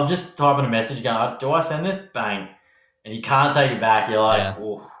send. I love just typing a message going, "Do I send this?" Bang. And you can't take it back. You're like,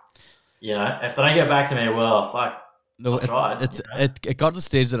 if they don't get back to me, well, fuck, no, I tried. It got to the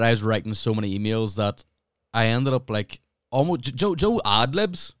stage that I was writing so many emails that I ended up like almost Joe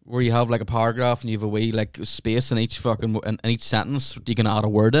ad-libs, where you have like a paragraph and you have a wee like space in each in each sentence you can add a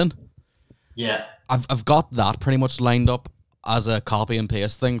word in. Yeah. I've got that pretty much lined up as a copy and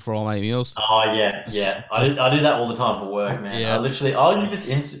paste thing for all my emails. Oh yeah. I do that all the time for work, man. Yeah.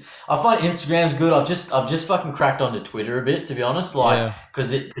 I find Instagram's good. I've just fucking cracked onto Twitter a bit, to be honest, like,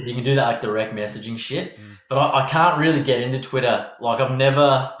 because you can do that like direct messaging shit. But I can't really get into Twitter. Like, I've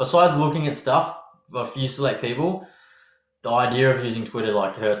never, besides looking at stuff for a few select people, the idea of using Twitter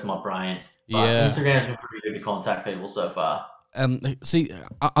like hurts my brain. But Instagram's been pretty good to contact people so far. See,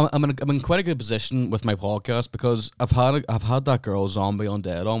 I'm in quite a good position with my podcast because I've had that girl Zombie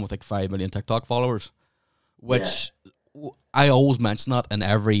Undead on with like 5 million TikTok followers, which I always mention that in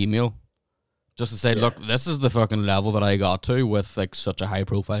every email, just to say, look, this is the fucking level that I got to with like such a high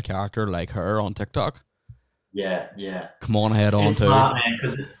profile character like her on TikTok. Yeah. Come on, head on it's too. Smart, man,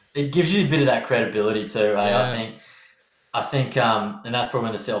 because it gives you a bit of that credibility too. I think, and that's probably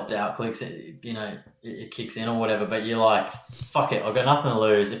when the self-doubt clicks, it kicks in or whatever, but you're like, fuck it, I've got nothing to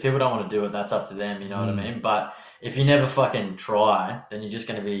lose. If people don't want to do it, that's up to them, you know what I mean? But if you never fucking try, then you're just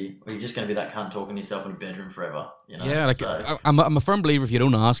going to be that cunt talking to yourself in a bedroom forever, Yeah, like, so, I'm a firm believer, if you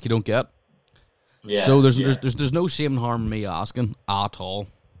don't ask, you don't get. Yeah. So there's no shame and harm in me asking at all.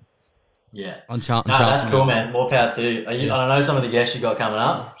 Yeah. That's cool, man. More power to you. I know some of the guests you got coming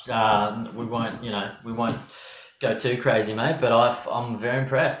up. We won't go too crazy, mate, but I'm very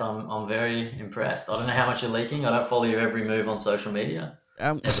impressed. I'm very impressed. I don't know how much you're leaking. I don't follow your every move on social media,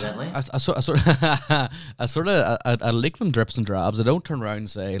 evidently. I leak them drips and drabs. I don't turn around and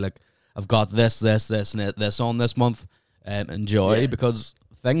say, like, I've got this, and this on this month. Enjoy, because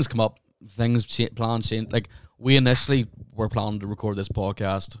things come up, plans change. Like, we initially were planning to record this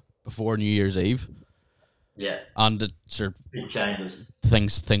podcast before New Year's Eve. Yeah. And big changes.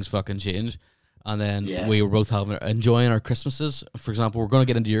 Things fucking change. And then we were both enjoying our Christmases. For example, we're going to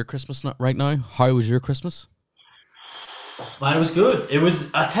get into your Christmas right now. How was your Christmas? Man, it was good. It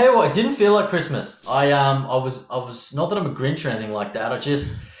was. I tell you what, it didn't feel like Christmas. I was not that I'm a Grinch or anything like that. I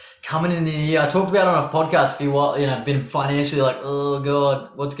just coming in the year. I talked about it on a podcast a few while. Been financially like, oh god,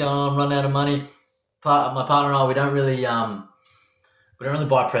 what's going on? Run out of money. My partner and I, we don't really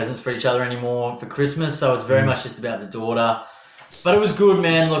buy presents for each other anymore for Christmas. So it's very much just about the daughter. But it was good,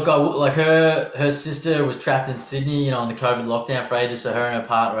 man. Look, her sister was trapped in Sydney, you know, on the COVID lockdown for ages, so her and her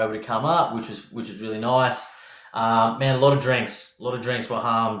partner were able to come up, which was really nice. Man, a lot of drinks were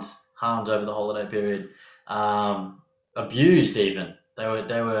harmed over the holiday period. Abused even. They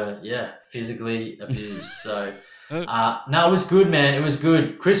were physically abused. So no, it was good, man. It was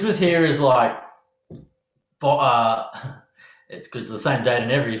good. Christmas here is like, it's because it's the same date in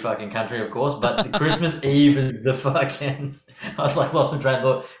every fucking country, of course. But the Christmas Eve is the fucking. I was like lost my train of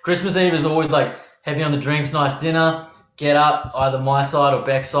thought. Christmas Eve is always like heavy on the drinks, nice dinner. Get up, either my side or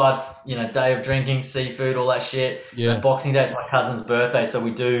Beck's side. You know, day of drinking, seafood, all that shit. Yeah. And Boxing Day is my cousin's birthday, so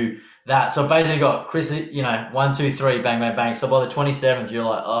we do that. So basically, got Chris. You know, 1, 2, 3, bang, bang, bang. So by the 27th, you're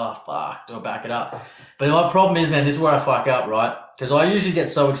like, oh fuck, do I back it up? But my problem is, man, this is where I fuck up, right? Because I usually get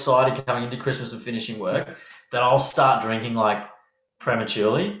so excited coming into Christmas and finishing work that I'll start drinking like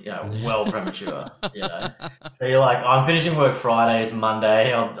prematurely, well premature, you know. So you're like, I'm finishing work Friday, it's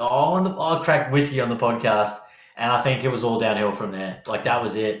Monday, I'll crack whiskey on the podcast, and I think it was all downhill from there. Like that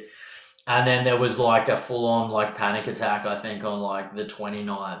was it. And then there was like a full-on like panic attack, I think, on like the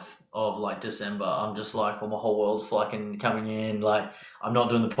 29th of like December. I'm just like, my whole world's fucking coming in. Like, I'm not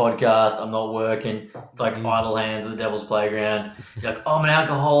doing the podcast. I'm not working. It's like idle hands at the devil's playground. You're like, I'm an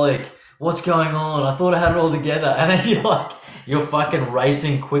alcoholic. What's going on? I thought I had it all together. And then you're fucking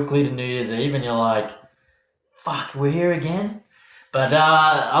racing quickly to New Year's Eve and you're like, fuck, we're here again? But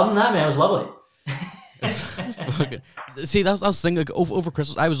other than that, man, it was lovely. Okay. See, I was thinking, like, over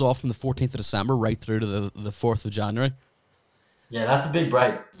Christmas, I was off from the 14th of December right through to the 4th of January. Yeah, that's a big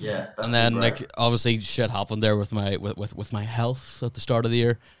break. Yeah, that's and then like obviously shit happened there with my health at the start of the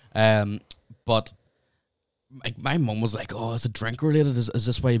year. But my mum was like, "Oh, is it drink related? Is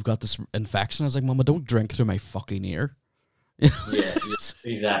this why you've got this infection?" I was like, "Mum, I don't drink through my fucking ear." Yeah,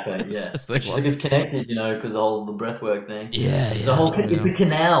 exactly. Yeah, it's like, it's connected, you know, because the breathwork thing. Yeah, the whole it's a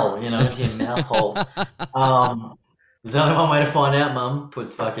canal, you know, it's your mouth hole. There's only one way to find out. Mum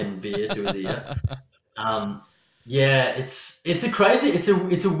puts fucking beer to his ear. Yeah, it's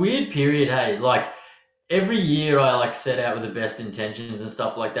a weird period. Hey, like every year I like set out with the best intentions and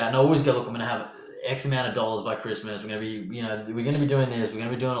stuff like that, and I always go, look, I'm gonna have X amount of dollars by Christmas. We're gonna be, you know, we're gonna be doing this. We're gonna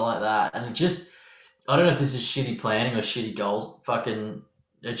be doing it like that, and it just. I don't know if this is shitty planning or shitty goals, fucking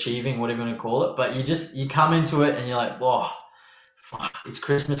achieving, whatever you want to call it, but you come into it and you're like, whoa, fuck, it's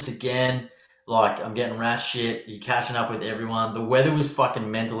Christmas again. Like, I'm getting rat shit. You're catching up with everyone. The weather was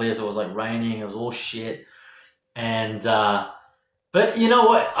fucking mental here, so it was like raining. It was all shit. And, but you know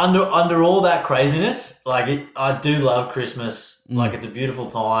what? Under all that craziness, like, I do love Christmas. Like, it's a beautiful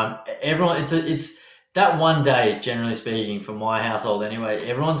time. Everyone, it's that one day, generally speaking, for my household anyway,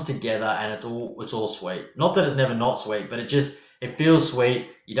 everyone's together and it's all sweet. Not that it's never not sweet, but it feels sweet.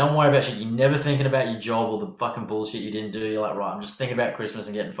 You don't worry about shit. You're never thinking about your job or the fucking bullshit you didn't do. You're like, right, I'm just thinking about Christmas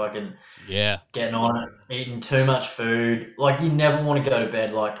and getting on it, eating too much food. Like, you never want to go to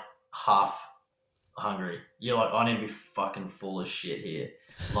bed like half hungry. You're like, I need to be fucking full of shit here.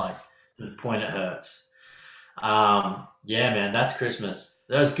 Like, to the point it hurts. Yeah, man, that's Christmas.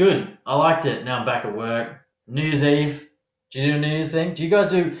 That was good. I liked it. Now I'm back at work. New Year's Eve. Do you do a New Year's thing? Do you guys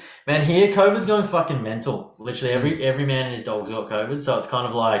do? Man, here COVID's going fucking mental. Literally every man and his dog's got COVID. So it's kind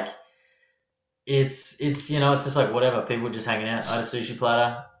of like it's you know, it's just like whatever. People just hanging out. I had a sushi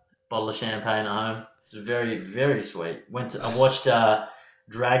platter, bottle of champagne at home. It was very, very sweet. I watched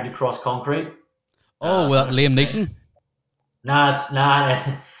Dragged Across Concrete. Oh, well, Liam Neeson? No.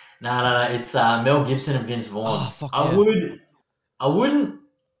 It's Mel Gibson and Vince Vaughn. Oh, fuck yeah. I wouldn't.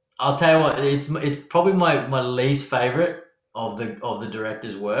 I'll tell you what. It's probably my least favorite of the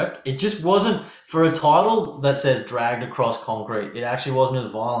director's work. It just wasn't, for a title that says Dragged Across Concrete. It actually wasn't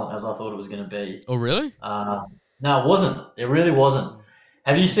as violent as I thought it was going to be. Oh, really? No, it wasn't. It really wasn't.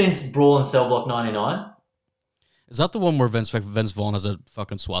 Have you seen Brawl in Cell Block 99? Is that the one where Vince Vaughn has a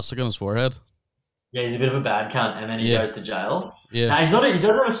fucking swastika on his forehead? Yeah, he's a bit of a bad cunt, and then he goes to jail. Yeah. Now, he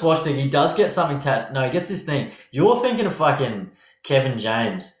doesn't have a swastika. He does get something No, he gets this thing. You're thinking of fucking Kevin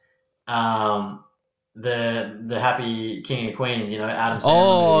James, the happy King of Queens, you know, Adam Sandler.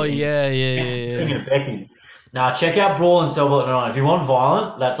 Oh, yeah. Thinking of Becky. Now, check out Brawl and Cell Block 99. If you want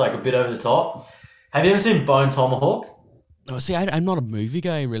violent, that's like a bit over the top. Have you ever seen Bone Tomahawk? No, see, I'm not a movie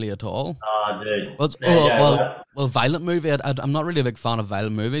guy really at all. Oh, dude. Well, violent movie. I'm not really a big fan of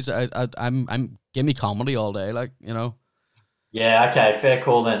violent movies. I'm give me comedy all day, like, you know. Yeah, okay, fair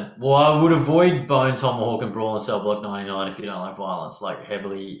call then. Well, I would avoid Bone Tomahawk and Brawl and Cell Block 99 if you don't like violence, like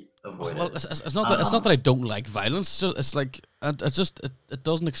heavily avoid it. It's not that I don't like violence. It's like it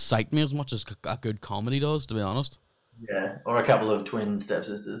doesn't excite me as much as a good comedy does, to be honest. Yeah, or a couple of twin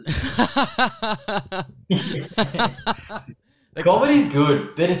stepsisters. Like, comedy's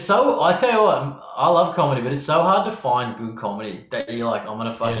good, but it's so. I tell you what, I love comedy, but it's so hard to find good comedy that you're like, I'm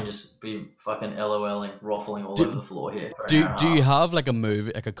gonna fucking just be fucking LOLing, ruffling all over the floor here. For an hour and do a you half. have like a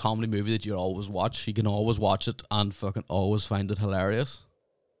movie, like a comedy movie that you always watch? You can always watch it and fucking always find it hilarious.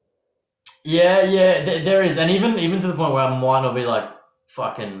 Yeah, there is, and even to the point where I might not be like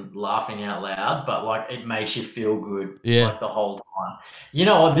fucking laughing out loud, but like it makes you feel good, like the whole time. You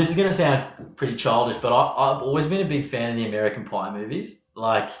know what? This is gonna sound pretty childish, but I've always been a big fan of the American Pie movies.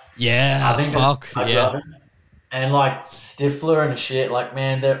 Like, Yeah, I think I love it. And like Stifler and shit, like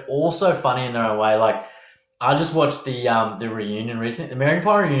man, they're all so funny in their own way. Like, I just watched the reunion recently. The American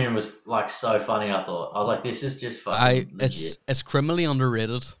Pie reunion was like so funny. I thought I was like, this is just fucking legit. It's criminally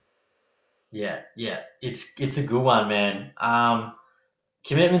underrated. Yeah, it's a good one, man.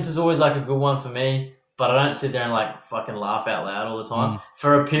 Commitments is always like a good one for me, but I don't sit there and like fucking laugh out loud all the time.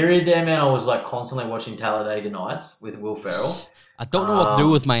 For a period there, man, I was like constantly watching Talladega Nights with Will Ferrell. I don't know what to do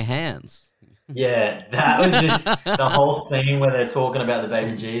with my hands. Yeah, that was just the whole scene where they're talking about the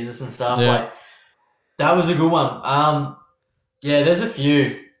baby Jesus and stuff. Yeah. Like, that was a good one. Yeah, there's a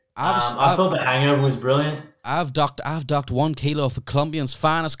few. I thought The Hangover was brilliant. I've docked 1 kilo of the Colombian's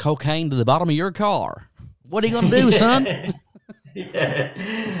finest cocaine to the bottom of your car. What are you gonna do, son? Yeah.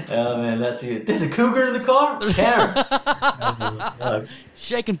 Oh man, that's good. There's a cougar in the car. It's Karen.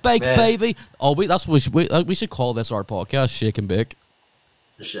 Shake and bake, Man. baby. Oh, we should call this our podcast, Shake and Bake.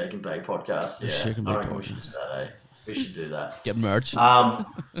 The Shake and Bake podcast. Yeah, Shake and I Bake reckon we should do that. Eh? We should do that. Get merch.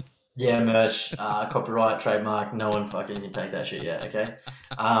 Yeah, merch, copyright, trademark. No one fucking can take that shit yet. Okay.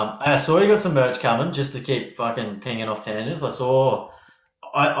 I saw you got some merch coming. Just to keep fucking pinging off tangents. I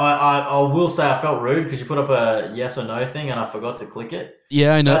will say I felt rude because you put up a yes or no thing and I forgot to click it.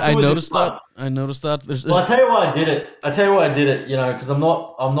 Yeah, I know. That's I always noticed fun. that. I noticed that. Well, I tell you why I did it. You know, because I'm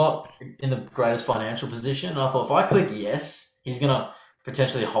not in the greatest financial position. And I thought if I click yes, he's gonna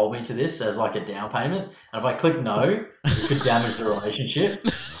potentially hold me to this as like a down payment. And if I click no, it could damage the relationship.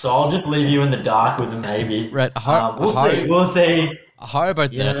 So I'll just leave you in the dark with a maybe. Right. We'll see. How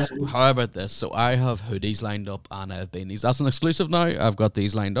about Yeah. this? How about this? So I have hoodies lined up and I have beanies. That's an exclusive now. I've got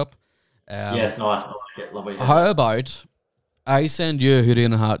these lined up. Yes, nice. I like it. Love what you have. How about I send you a hoodie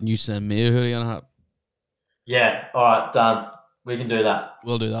and a hat and you send me a hoodie and a hat? Yeah. All right. Done. We can do that.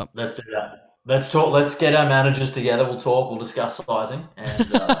 We'll do that. Let's do that. Let's talk. Let's get our managers together. We'll talk. We'll discuss sizing, and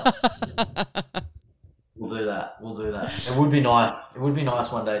we'll do that. It would be nice. It would be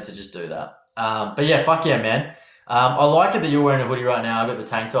nice one day to just do that. But yeah, fuck yeah, man. I like it that you're wearing a hoodie right now. I got the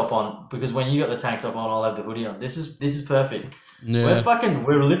tank top on because when you got the tank top on, I'll have the hoodie on. This is perfect. Yeah.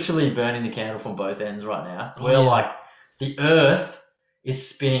 We're literally burning the candle from both ends right now. Oh, We're yeah. like the Earth is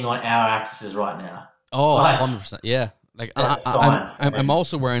spinning on our axis right now. Oh, Like, 100%. Yeah. Like that's science, I'm man.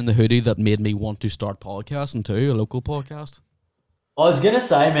 also wearing the hoodie that made me want to start podcasting too, a local podcast. I was gonna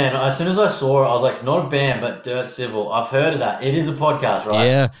say, man, as soon as I saw it, I was like, it's not a band, but Dirt Civil. I've heard of that. It is a podcast, right?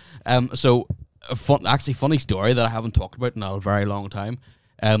 Yeah. So funny story that I haven't talked about in a very long time.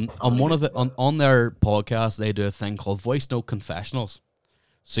 On their podcast, they do a thing called voice note confessionals.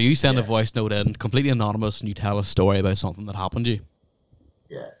 So you send a voice note in, completely anonymous, and you tell a story about something that happened to you.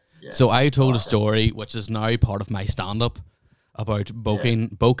 Yeah. So I told a story, which is now part of my stand-up, about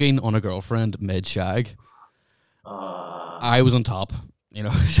boking on a girlfriend mid-shag. I was on top, you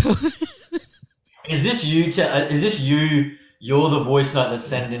know. So Is this you? Is this you? You're the voice note that's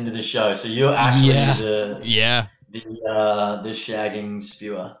sent into the show, so you're actually the shagging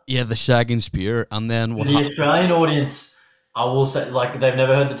spewer. Yeah, the shagging spear, and then For the Australian audience, I will say, like, they've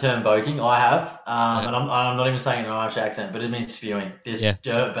never heard the term boking. I have, and I'm not even saying it in an Irish accent, but it means spewing. This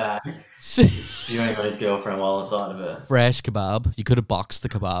dirtbag is spewing on his girlfriend while inside of her. Fresh kebab. You could have boxed the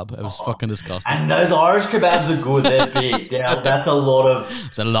kebab. It was fucking disgusting. And those Irish kebabs are good. They're big. That's a lot of.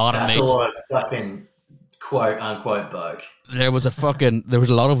 It's a lot of That's meat. a lot of fucking quote unquote boke. There was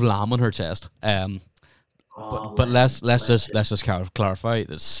a lot of lamb on her chest. But let's just clarify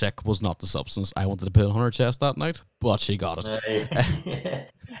that sick was not the substance I wanted to put on her chest that night, but she got it.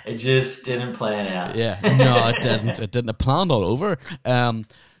 It just didn't plan out. Yeah, no, it didn't. It didn't. It planned all over.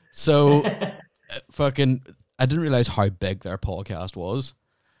 So fucking, I didn't realize how big their podcast was,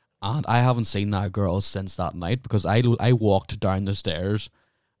 and I haven't seen that girl since that night because I walked down the stairs.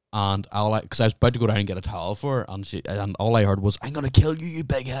 And because I was about to go down and get a towel for her, and all I heard was, "I'm gonna kill you, you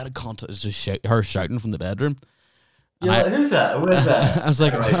big-headed cunt!" It's just her shouting from the bedroom. You're like, who's that? Where's that? I was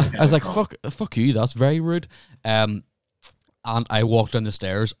like, fuck you, that's very rude. And I walked down the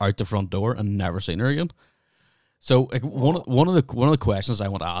stairs out the front door and never seen her again. So, like, one of the questions I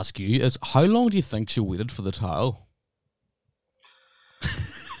want to ask you is, how long do you think she waited for the towel?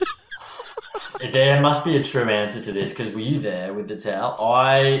 There must be a true answer to this, because were you there with the towel?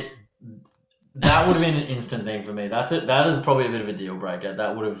 That would have been an instant thing for me. That's it. That is probably a bit of a deal breaker.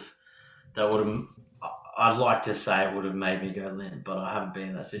 That would have. I'd like to say it would have made me go limp, but I haven't been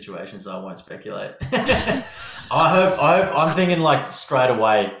in that situation, so I won't speculate. I hope. I'm thinking like straight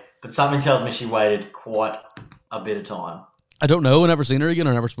away, but something tells me she waited quite a bit of time. I don't know. I never seen her again.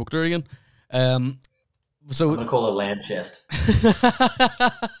 I never spoke to her again. So I'm gonna call her lamb chest.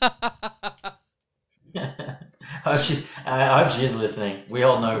 I hope she is listening. We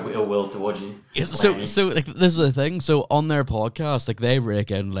all know ill will towards you. So like, this is the thing. So on their podcast, like they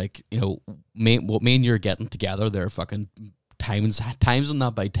rake in like, you know, what me and you're getting together, they're fucking times on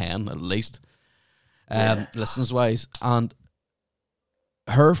that by 10 at least. Listens wise, and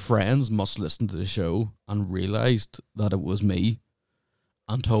her friends must listen to the show and realized that it was me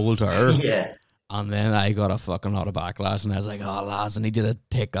and told her. Yeah. And then I got a fucking lot of backlash, and I was like, oh lads, I need you to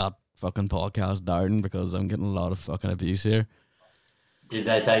take that fucking podcast down because I'm getting a lot of fucking abuse here. Did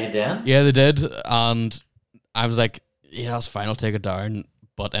they take it down? Yeah, they did, and I was like, yeah, that's fine, I'll take it down.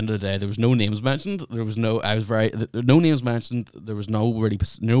 But at the end of the day, there was no names mentioned. There was no names mentioned. There was no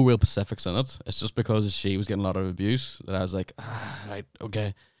real specifics in it. It's just because she was getting a lot of abuse that I was like, right,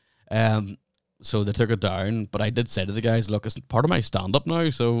 okay. So they took it down, but I did say to the guys, look, it's part of my stand-up now,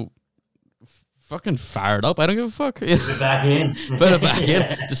 so fucking fire it up. I don't give a fuck. Put it back in. Put it back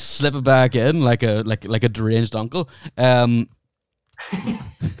in. Just slip it back in like a deranged uncle.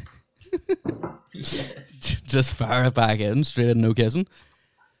 Yes. Just fire it back in, straight in, no kissing.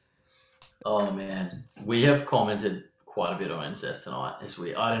 Oh man, we have commented quite a bit on incest tonight. It's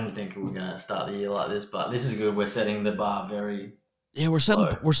weird. I didn't think we were gonna start the year like this, but this is good. We're setting the bar very. Yeah, we're setting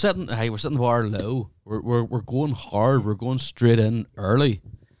the bar low. We're going hard. We're going straight in early,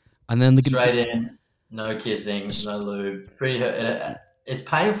 and then straight in, no kissing, no lube. It's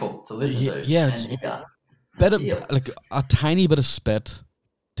painful to listen to. Yeah, like a tiny bit of spit.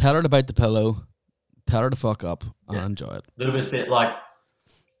 Tell her to bite the pillow. Tell her to fuck up and enjoy it. A little bit of spit, like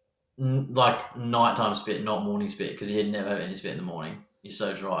nighttime spit, not morning spit, because you'd never have any spit in the morning. You're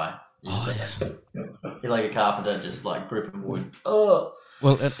so dry. You're like a carpenter, just like gripping wood. Oh.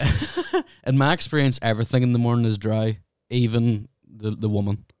 Well, in my experience, everything in the morning is dry, even the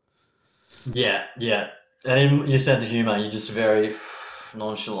woman. Yeah. And in your sense of humor, you're just very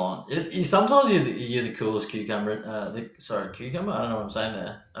nonchalant. Sometimes you're the coolest cucumber. Cucumber? I don't know what I'm saying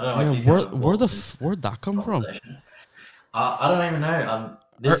there. I don't know. Yeah, where'd that come from? I don't even know.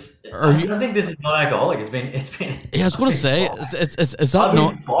 I don't think this is non-alcoholic. It's been. Yeah, I was going to say,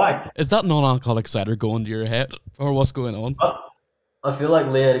 is that non-alcoholic cider going to your head, or what's going on? I feel like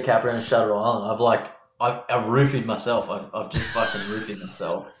Leo DiCaprio in Shutter Island. I've roofied myself. I've just fucking roofied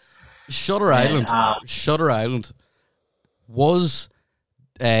myself. Shutter Island. Was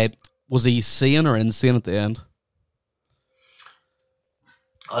he sane or insane at the end?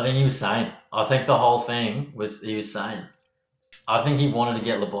 I think he was sane. I think the whole thing was he was sane. I think he wanted to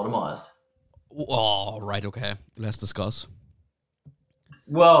get lobotomized. Oh, right, okay. Let's discuss.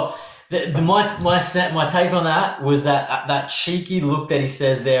 Well, my take on that was that cheeky look that he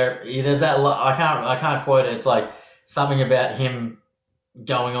says there. There's that I can't quote it. It's like something about him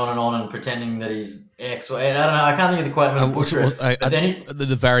going on and pretending that he's X. I don't know. I can't think of the quote. But then at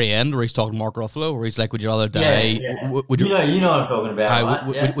the very end, where he's talking to Mark Ruffalo, where he's like, "Would you rather die? Yeah. You know what I'm talking about.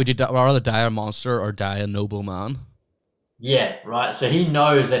 Right? Would you rather die a monster or die a noble man?" Yeah, right. So he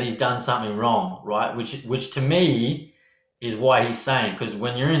knows that he's done something wrong, right? Which to me is why he's sane. Because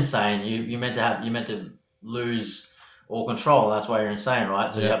when you're insane, you meant to lose all control. That's why you're insane,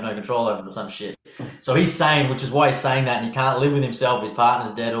 right? So you have no control over some shit. So he's sane, which is why he's saying that. And he can't live with himself. His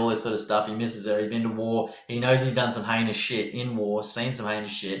partner's dead. All this sort of stuff. He misses her. He's been to war. He knows he's done some heinous shit in war. Seen some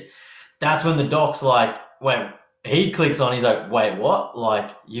heinous shit. That's when the doc's like, wait. He clicks on. He's like, wait, what?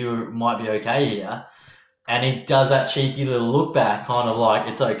 Like you might be okay here. And he does that cheeky little look back, kind of like,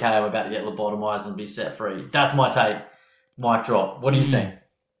 it's okay, I'm about to get lobotomized and be set free. That's my take. Mic drop. What do you think?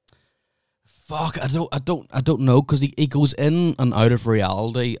 Fuck, I don't know, because he goes in and out of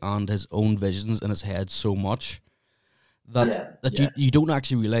reality and his own visions in his head so much that you don't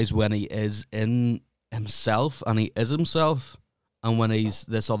actually realize when he is in himself and he is himself, and when he's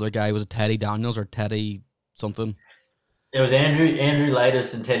this other guy. Was it Teddy Daniels or Teddy something? It was Andrew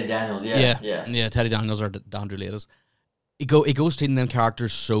Latis and Teddy Daniels, yeah. Teddy Daniels or Andrew Latis. He goes to them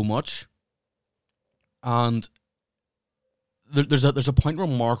characters so much, and there's a point where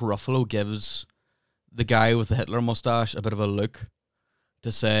Mark Ruffalo gives the guy with the Hitler mustache a bit of a look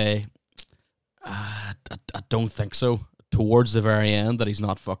to say, I don't think so. Towards the very end, that he's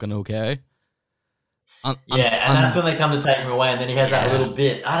not fucking okay. And that's when they come to take him away, and then he has that little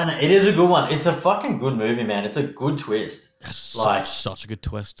bit. I don't know. It is a good one. It's a fucking good movie, man. It's a good twist. Such a good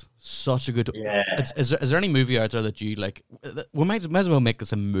twist. Such a good. Yeah. Is there any movie out there that you like? We might as well make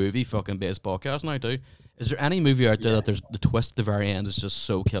this a movie fucking based podcast now too. Is there any movie out there that there's the twist at the very end is just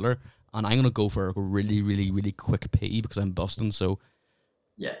so killer? And I'm gonna go for a really, really, really quick pee because I'm busting. So.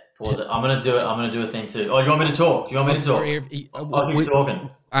 Yeah, pause it. I'm gonna do it. I'm gonna do a thing too. Oh, do you want me to talk? I'll keep talking.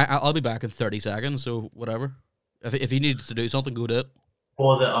 I'll be back in 30 seconds. So whatever. If he needs to do something, go do it.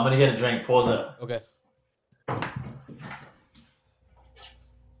 Pause it. I'm gonna get a drink. Pause it. Okay.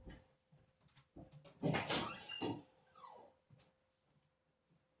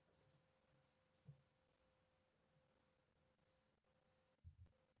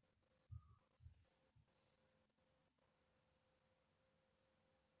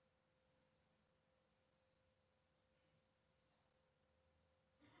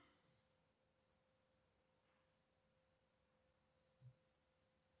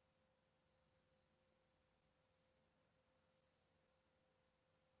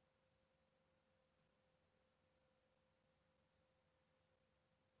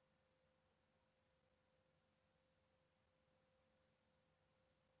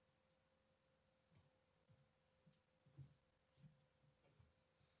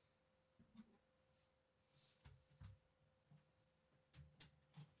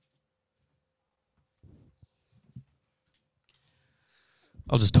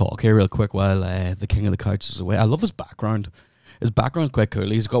 I'll just talk here real quick while the King of the Couch is away. I love his background. His background's quite cool.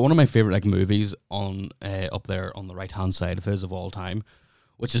 He's got one of my favorite like movies on up there on the right hand side of his of all time,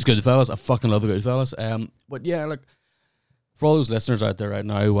 which is Goodfellas. I fucking love the Goodfellas. But yeah, like for all those listeners out there right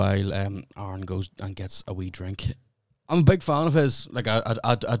now, while Aaron goes and gets a wee drink, I'm a big fan of his. Like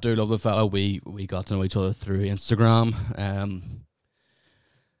I do love the fella. We got to know each other through Instagram.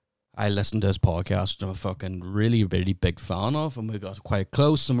 I listened to his podcast, and I'm a fucking really, really big fan of, and we got quite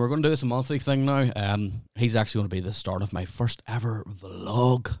close, and we're going to do this a monthly thing now. He's actually going to be the start of my first ever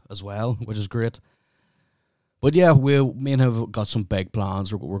vlog as well, which is great. But yeah, me and him have got some big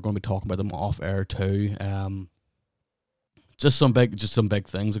plans. We're going to be talking about them off air too. Just some big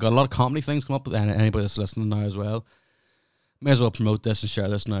things. I've got a lot of comedy things coming up with anybody that's listening now as well. May as well promote this and share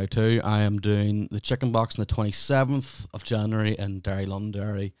this now too. I am doing the Chicken Box on the 27th of January in Derry,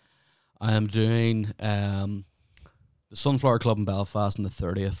 Londonderry. I am doing the Sunflower Club in Belfast on the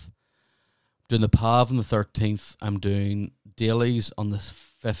 30th. I'm doing the Pav on the 13th. I'm doing Dailies on the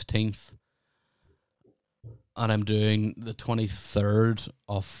 15th. And I'm doing the 23rd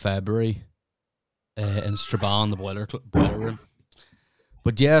of February in Strabane, the boiler room.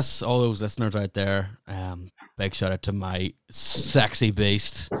 But yes, all those listeners out there, big shout out to my sexy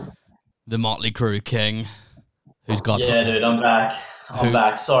beast, the Motley Crue King, who's got... Yeah, dude, I'm back. I'm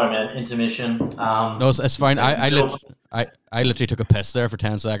back. Sorry, man. Intermission. No, it's fine. I literally took a piss there for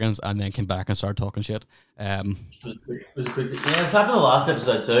 10 seconds and then came back and started talking shit. It was a quick. Yeah, it's happened in the last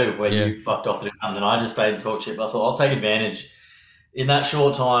episode too, where you fucked off to do something and I just stayed and talked shit. But I thought I'll take advantage. In that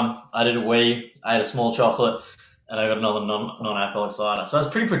short time, I did a wee, I ate a small chocolate, and I got another non-alcoholic cider. So it's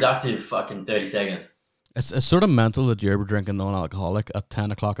pretty productive fucking 30 seconds. It's sort of mental that you're drinking non-alcoholic at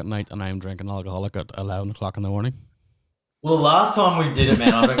 10 o'clock at night and I'm drinking alcoholic at 11 o'clock in the morning. Well, last time we did it,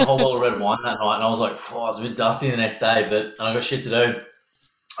 man, I drank a whole bottle of red wine that night, and I was like, I was a bit dusty the next day, and I got shit to do.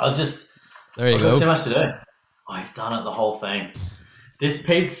 I've got so much to do. I've done it, the whole thing. This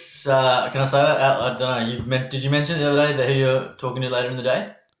Pete's, can I say that? I don't know. Did you mention the other day that who you're talking to later in the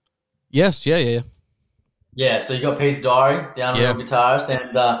day? Yes, yeah. Yeah, so you got Pete's Diary, the underdog guitarist,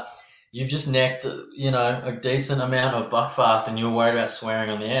 and you've just necked, a decent amount of Buckfast, and you were worried about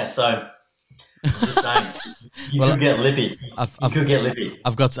swearing on the air. So I'm just saying, you could get lippy.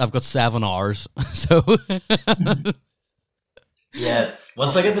 I've got 7 hours, so yeah.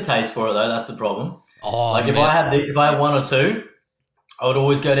 Once I get the taste for it, though, that's the problem. Oh, like if I had 1 or 2, I would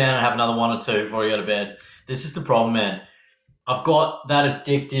always go down and have another 1 or 2 before I go to bed. This is the problem, man. I've got that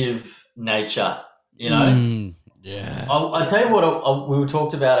addictive nature, Yeah. I'll tell you what. We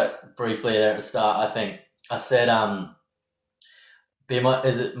talked about it briefly there at the start. I think I said,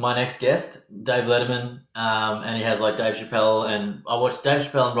 is it my next guest, Dave Letterman, and he has like Dave Chappelle, and I watched Dave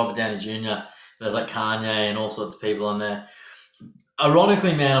Chappelle and Robert Downey Jr. There's like Kanye and all sorts of people on there.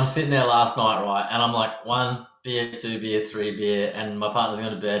 Ironically, man, I'm sitting there last night, right, and I'm like 1 beer, 2 beer, 3 beer, and my partner's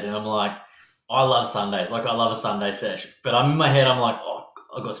going to bed, and I'm like, I love Sundays, like I love a Sunday sesh, but I'm in my head, I'm like, oh,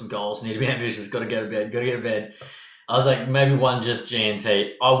 I've got some goals, need to be ambitious, got to go to bed. I was like, maybe 1 just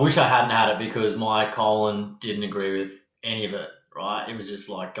G&T. I wish I hadn't had it because my colon didn't agree with any of it, right? It was just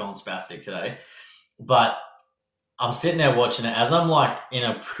like going spastic today. But I'm sitting there watching it as I'm like in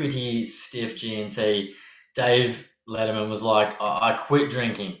a pretty stiff G&T. Dave Letterman was like, I quit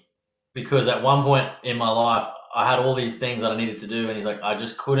drinking because at one point in my life, I had all these things that I needed to do. And he's like, I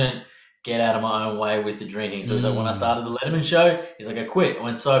just couldn't get out of my own way with the drinking. So he's like, when I started the Letterman show, he's like, I quit. I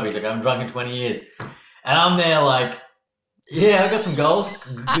went sober. He's like, I haven't drunk in 20 years. And I'm there like, yeah, I got some goals.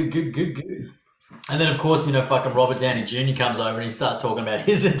 Good. And then, of course, fucking Robert Downey Jr. comes over and he starts talking about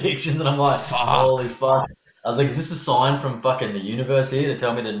his addictions. And I'm like, holy fuck. I was like, is this a sign from fucking the universe here to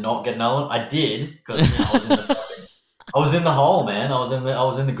tell me to not get another one? I did, because I was in the hole, man. I was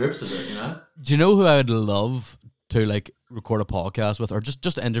in the grips of it, Do you know who I would love to like record a podcast with, or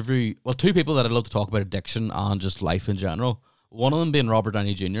just interview? Well, two people that I'd love to talk about addiction and just life in general. One of them being Robert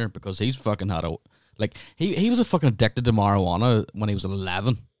Downey Jr. because he's fucking had he was a fucking addicted to marijuana when he was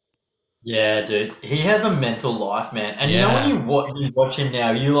 11. Yeah, dude. He has a mental life, man. And when you watch him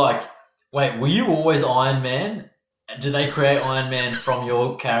now, you like, wait, were you always Iron Man? Did they create Iron Man from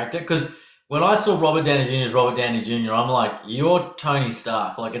your character? Because when I saw Robert Downey Jr. as Robert Downey Jr., I'm like, you're Tony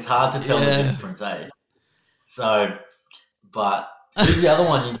Stark. Like, it's hard to tell the difference, eh? So, but who's the other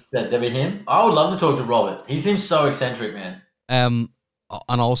one you said? There be him? I would love to talk to Robert. He seems so eccentric, man. And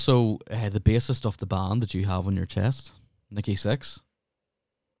also the bassist of the band that you have on your chest, Nikki Sixx.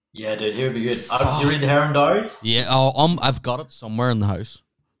 Yeah, dude, he would be good. Do you read the Heron Diaries? Yeah, I've got it somewhere in the house.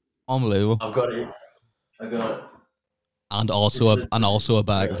 Unbelievable. I got it. And also a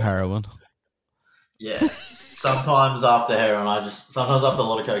bag of heroin. Yeah. Sometimes after heroin, sometimes after a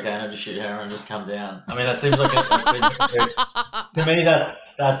lot of cocaine, I just shoot heroin and just come down. I mean, that seems like to me,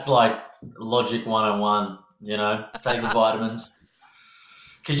 that's like logic 101, take the vitamins.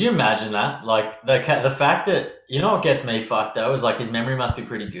 Could you imagine that? Like the fact that, what gets me fucked though is like his memory must be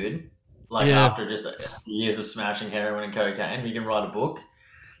pretty good. Like after just years of smashing heroin and cocaine, you can write a book.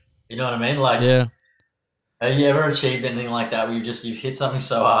 You know what I mean? Like, have you ever achieved anything like that where you've hit something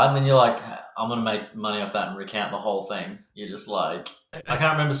so hard and then you're like, I'm gonna make money off that and recount the whole thing? You're just like, I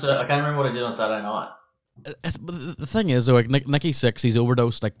can't remember what I did on Saturday night. But the thing is, though, like Nikki Sixx, he's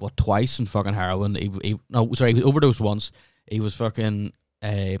overdosed twice in fucking heroin. He overdosed once. He was fucking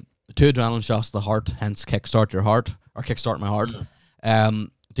 2 adrenaline shots to the heart, hence kickstart your heart or kickstart my heart,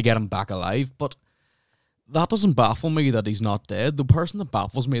 to get him back alive. But that doesn't baffle me that he's not dead. The person that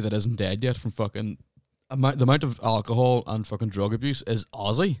baffles me that isn't dead yet from fucking the amount of alcohol and fucking drug abuse is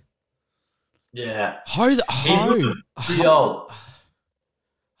Ozzy. Yeah. How? Pretty old.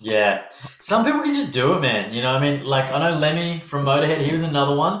 Yeah. Some people can just do it, man. You know what I mean? Like, I know Lemmy from Motorhead, he was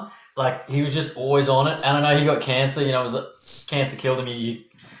another one. Like, he was just always on it. And I know he got cancer. Cancer killed him.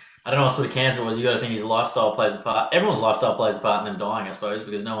 I don't know what sort of cancer it was. You got to think his lifestyle plays a part. Everyone's lifestyle plays a part in them dying, I suppose,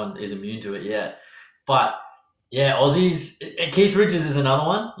 because no one is immune to it yet. But, yeah, Keith Richards is another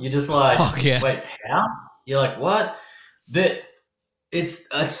one. You're just like, wait, how? You're like, what? But it's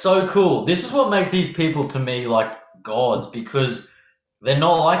so cool. This is what makes these people, to me, like gods, because they're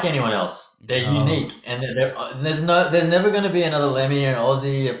not like anyone else. They're unique. And there's never going to be another Lemmy or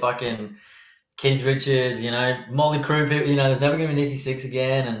Ozzy or fucking Keith Richards, Molly Crew people, there's never going to be Nikki Sixx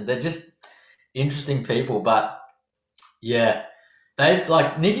again. And they're just interesting people. But, yeah.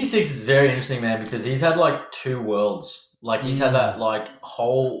 Nikki Sixx is very interesting, man, because he's had like 2 worlds. Like he's had that like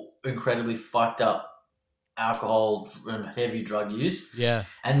whole incredibly fucked up alcohol and heavy drug use. Yeah.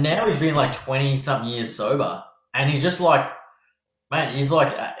 And now he's been like 20 something years sober. And he's just like, man, he's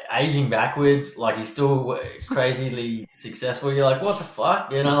like aging backwards. Like he's still crazily successful. You're like, what the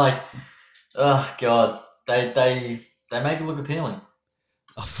fuck? Like, oh God, they make it look appealing.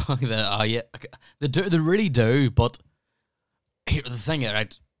 Oh, fuck that. Yeah. They really do, but here, the thing,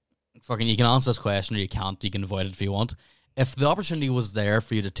 right? Fucking, you can answer this question or you can't. You can avoid it if you want. If the opportunity was there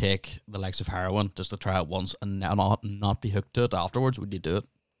for you to take the likes of heroin just to try it once and not be hooked to it afterwards, would you do it?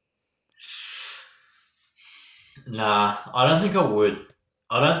 Nah, I don't think I would.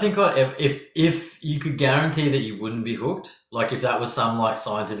 I don't think if you could guarantee that you wouldn't be hooked, like if that was some like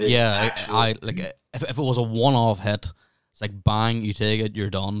scientific. Yeah, if it was a one-off hit, it's like bang, you take it, you're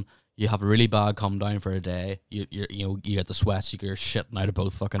done. You have a really bad come down for a day. You get the sweats. You're shitting out of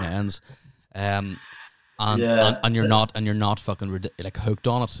both fucking ends, and you're not fucking like hooked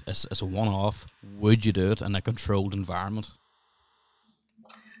on it. It's a one-off. Would you do it in a controlled environment?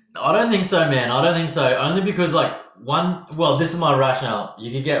 I don't think so, man. I don't think so. Only because this is my rationale. You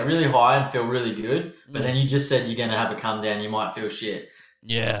could get really high and feel really good, but then you just said you're going to have a come down. You might feel shit.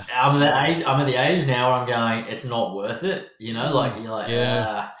 Yeah. I'm at the age now where I'm going, it's not worth it. Like you're like,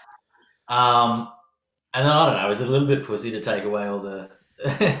 and then I don't know, is it a little bit pussy to take away all the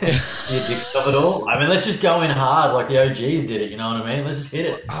the addiction of it all. I mean, let's just go in hard like the OGs did it. You know what I mean? Let's just hit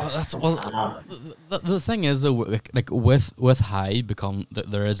it. The thing is though, like with high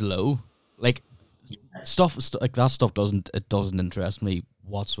there is low. Like stuff like that stuff doesn't interest me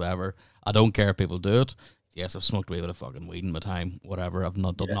whatsoever. I don't care if people do it. Yes, I've smoked a wee bit of fucking weed in my time, whatever. I've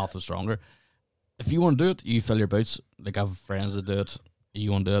not done nothing stronger. If you want to do it, you fill your boots. Like, I have friends that do it.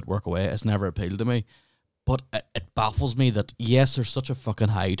 You want to do it, work away. It's never appealed to me. But it baffles me that, yes, there's such a fucking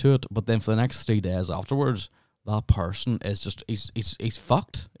high to it, but then for the next 3 days afterwards, that person is just, he's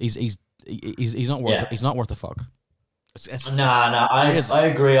fucked. He's not worth he's not worth a fuck. I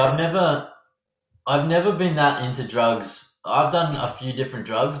agree. I've never been that into drugs. I've done a few different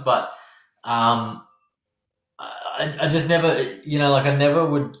drugs, but I just never, like I never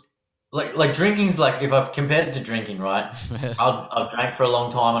would, like drinking's like, if I compared it to drinking, right? I've drank for a long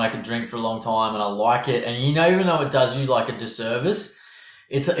time and I could drink for a long time and I like it. And even though it does you like a disservice,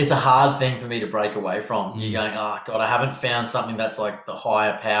 it's a hard thing for me to break away from. You're going, oh God, I haven't found something that's like the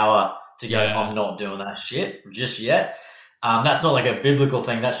higher power to go, I'm not doing that shit just yet. That's not like a biblical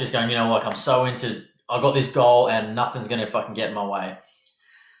thing. That's just going, like I'm so into, I got this goal and nothing's going to fucking get in my way.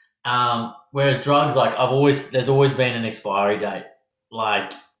 Whereas drugs, like there's always been an expiry date.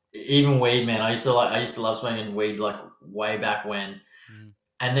 Like even weed, man. I used to love smoking weed like way back when,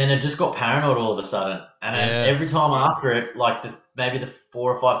 and then it just got paranoid all of a sudden. And then every time after it, like maybe the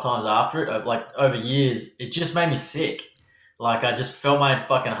 4 or 5 times after it, like over years, it just made me sick. Like I just felt my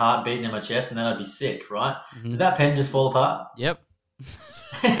fucking heart beating in my chest, and then I'd be sick. Right? Did that pen just fall apart? Yep.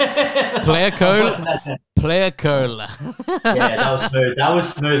 Play a curl. Play a curl. Yeah, that was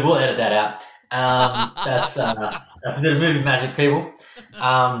smooth. We'll edit that out. That's a bit of movie magic, people.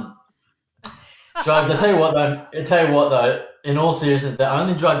 Drugs. I tell you what though. In all seriousness, the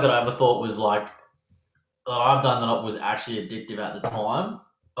only drug that I ever thought was like that I've done that was actually addictive at the time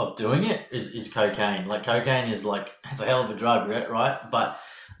of doing it is cocaine. Like cocaine is like, it's a hell of a drug, right? But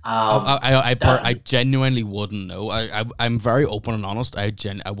I genuinely wouldn't know. I'm very open and honest. I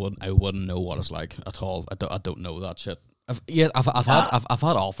wouldn't know what it's like at all. I don't know that shit. I've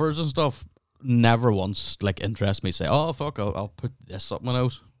had offers and stuff. Never once like interest me. Say, oh fuck, I'll put this something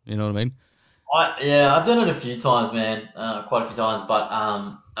out. You know what I mean? I've done it a few times, man. Quite a few times, but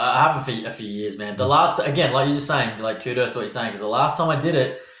I haven't for a few years, man. The last, again, like you're just saying, like kudos to what you're saying, because the last time I did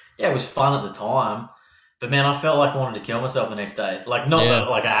it, it was fun at the time. But man, I felt like I wanted to kill myself the next day. Like not that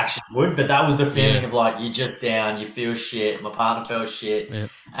like I actually would, but that was the feeling of like you're just down, you feel shit. My partner felt shit,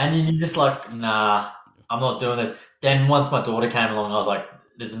 and you're just like, nah, I'm not doing this. Then once my daughter came along, I was like,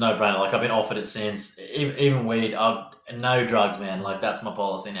 this is no brainer. Like I've been offered it since. Even weed, no drugs, man. Like that's my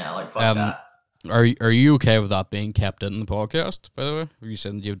policy now. Like fuck that. Are you okay with that being kept in the podcast? By the way, are you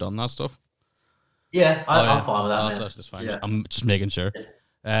saying you've done that stuff? Yeah, I'm fine with that. Man. That's just fine. Yeah. I'm just making sure.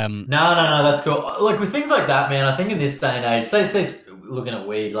 No, that's cool. Like with things like that, man, I think in this day and age, say looking at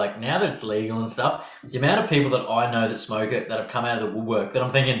weed, like now that it's legal and stuff, the amount of people that I know that smoke it, that have come out of the woodwork, that I'm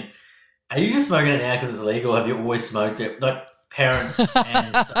thinking, are you just smoking it now because it's legal? Have you always smoked it? Like parents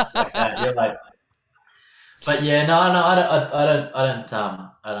and stuff like that. You're like, but yeah, no, I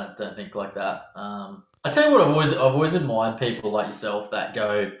don't think like that. I tell you what, I've always admired people like yourself that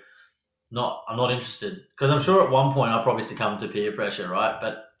go, I'm not interested, because I'm sure at one point I probably succumbed to peer pressure, right?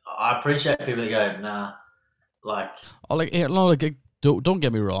 But I appreciate people that go, nah, like. Oh, don't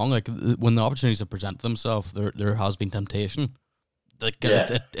get me wrong. Like when the opportunities have presented themselves, there has been temptation. Like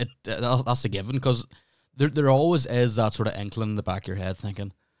that's a given, because there always is that sort of inkling in the back of your head,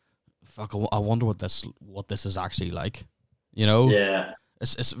 thinking, "Fuck, I wonder what this is actually like," you know? Yeah.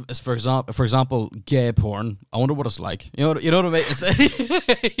 It's for example, gay porn. I wonder what it's like. You know what I mean?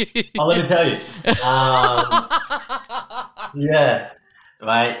 Let me tell you. Yeah,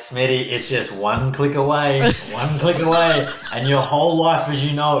 mate, Smitty, it's just one click away, and your whole life as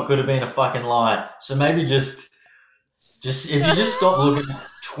you know it could have been a fucking lie. So maybe just if you just stop looking at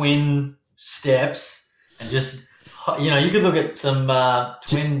twin steps and just, you could look at some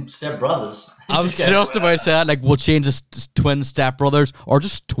twin step brothers. I was just about to say that, like, we'll change this twin step brothers or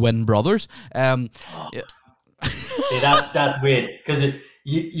just twin brothers. See, that's weird, because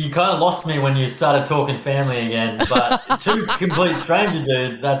you kind of lost me when you started talking family again. But two complete stranger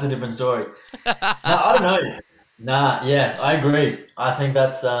dudes, that's a different story. No, I don't know. Nah, yeah, I agree. I think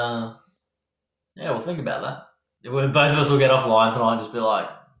that's we'll think about that. Both of us will get offline tonight and just be like,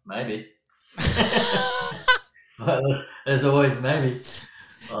 maybe. But there's always maybe.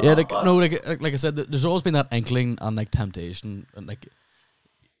 Yeah, like I said, there's always been that inkling and like temptation, and like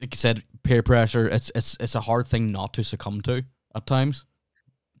you said, peer pressure. It's a hard thing not to succumb to at times.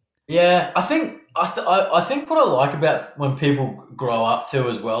 Yeah, I think I think what I like about when people grow up too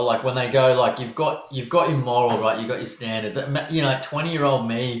as well, like when they go, like you've got your morals, right? You've got your standards. 20-year-old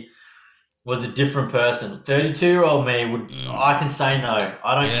me was a different person. 32-year-old me I can say no.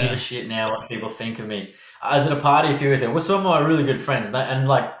 I don't give a shit now what people think of me. I was at a party a few years ago with some of my really good friends, and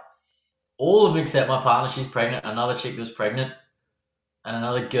like all of them except my partner, she's pregnant, another chick that was pregnant, and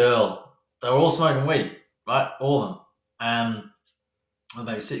another girl. They were all smoking weed, right? All of them.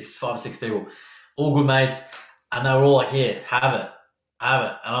 Maybe 5 or 6 people, all good mates, and they were all like, "Here, have it,"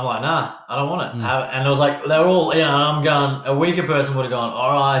 and I'm like, "Nah, I don't want it, have it." And it was like they were all, and I'm going. A weaker person would have gone,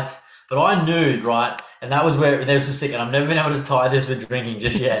 "All right," but I knew, right, and that was where they were so sick. And I've never been able to tie this with drinking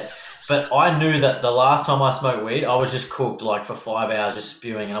just yet. But I knew that the last time I smoked weed, I was just cooked like for 5 hours, just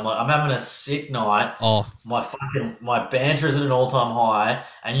spewing, and I'm like, I'm having a sick night. Oh, my banter is at an all-time high,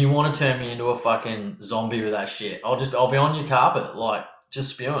 and you want to turn me into a fucking zombie with that shit? I'll be on your carpet, like.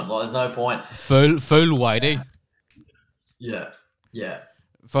 Just spewing, like there's no point. Full whitey. Yeah.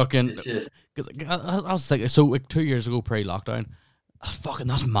 Fucking. It's just. Cause I was thinking, so like 2 years ago pre-lockdown,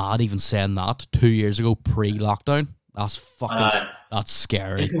 that's mad. Even saying that 2 years ago pre-lockdown, that's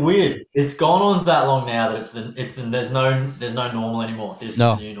scary. It's weird. It's gone on that long now that there's no normal anymore. This is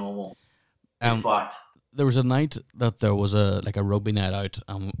the new normal. It's fucked. There was a night that there was a rugby night out,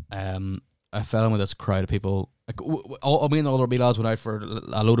 I fell in with this crowd of people. Like, me and all the rugby lads went out for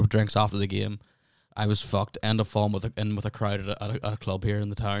a load of drinks after the game. I was fucked. End up falling with a crowd at a club here in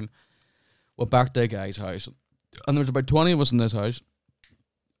the town. Went back to a guy's house, and there was about 20 of us in this house,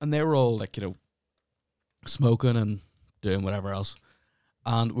 and they were all like, smoking and doing whatever else.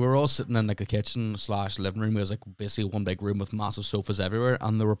 And we were all sitting in like the kitchen / living room. It was like basically one big room with massive sofas everywhere,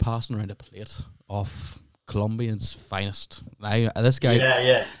 and they were passing around a plate of Colombian's finest. This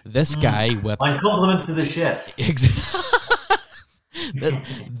guy whipped. My compliments to the chef.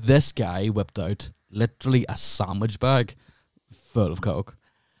 This guy whipped out literally a sandwich bag full of coke,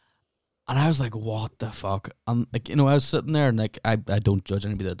 and I was like, "What the fuck?" And like, I was sitting there, and like, I don't judge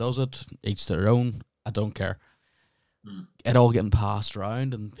anybody that does it. Each their own. I don't care. It all getting passed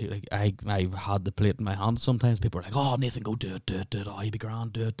around, and people, like I've had the plate in my hand. Sometimes people are like, "Oh, Nathan, go do it. Oh, you be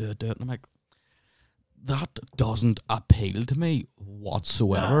grand, do it." And I'm like, that doesn't appeal to me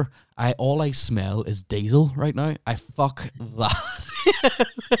whatsoever. No. All I smell is diesel right now. I fuck that.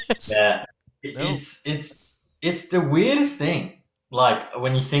 Yeah, it's the weirdest thing. Like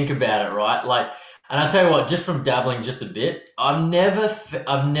when you think about it, right? Like, and I tell you what, just from dabbling just a bit, I've never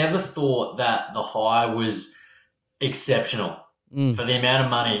thought that the high was exceptional for the amount of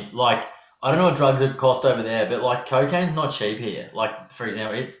money. Like, I don't know what drugs would cost over there, but like cocaine's not cheap here. Like, for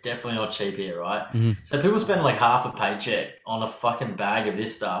example, it's definitely not cheap here, right? Mm-hmm. So people spend like half a paycheck on a fucking bag of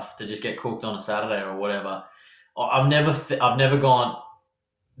this stuff to just get cooked on a Saturday or whatever. I've never gone,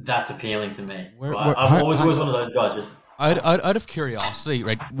 that's appealing to me. Right? I'm always one of those guys. Out of curiosity,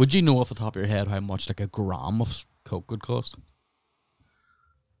 right? Would you know off the top of your head how much like a gram of coke would cost?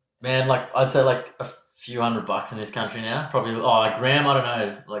 Man, like I'd say like a few $100 in this country now. Probably a gram. I don't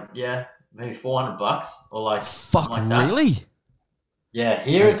know. Like maybe $400 or like fuck like that. Really? Yeah,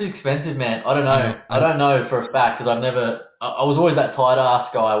 here it's expensive, man. I don't know. I don't know for a fact because I've never. I was always that tight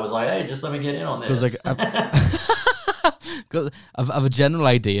ass guy. I was like, hey, just let me get in on this. Because I've a general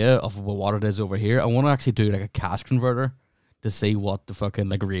idea of what it is over here. I want to actually do like a cash converter to see what the fucking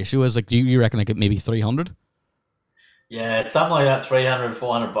like ratio is. Like, do you reckon like maybe 300? Yeah, it's something like that, $300,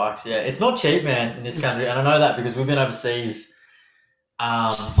 $400. Yeah, it's not cheap, man, in this country, and I know that because we've been overseas.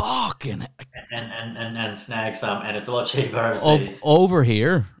 Fucking and snag some, and it's a lot cheaper overseas. Over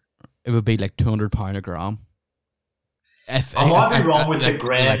here, it would be like £200 a gram. I might be wrong with the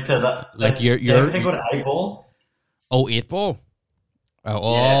gram to the like you're think what an 8-ball. Oh, 8-ball.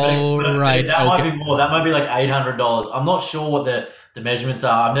 Oh, right. That might be more. That might be like $800. I'm not sure what the measurements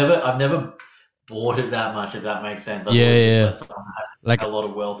are. I've never bought it that much, if that makes sense. Just like a lot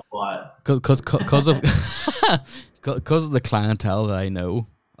of wealth buy it. Because of the clientele that I know.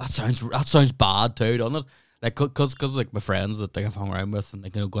 That sounds bad too, doesn't it? Like, cause like my friends that like I've hung around with and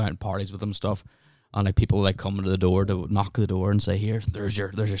like go out on parties with them and stuff, and like people like come to the door to knock the door and say, "Here, there's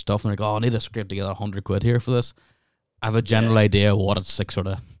your stuff," and like, "Oh, I need to scrape together £100 here for this." I have a general idea of what it's like, sort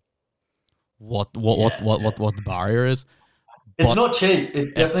of what the barrier is. It's not cheap.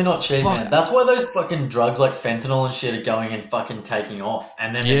 It's definitely not cheap, man. That's why those fucking drugs like fentanyl and shit are going and fucking taking off,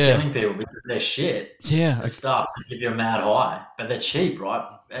 and then they're killing people because they're shit. Yeah, the stuff that give you a mad high, but they're cheap, right?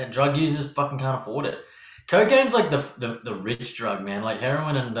 And drug users fucking can't afford it. Cocaine's like the rich drug, man. Like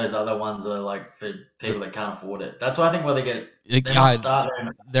heroin and those other ones are like for people that can't afford it. That's why I think where they get it. They're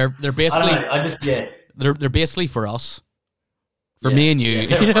basically. I don't know. They're basically for us. For me and you.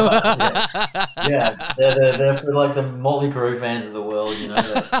 Yeah, they're for like the Motley Crue fans of the world, you know.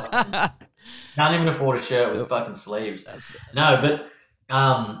 Can't even afford a shirt with fucking sleeves. No, but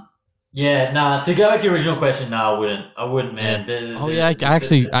to go back to your original question, no, I wouldn't, man.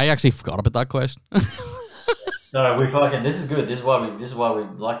 I actually forgot about that question. No, this is good. This is why we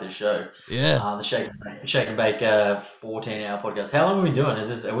like this show. Yeah. The Shake and Bake 14-hour podcast. How long are we doing?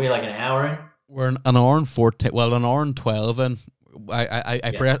 Are we like an hour in? We're an hour and 14. Well, an hour and 12 in.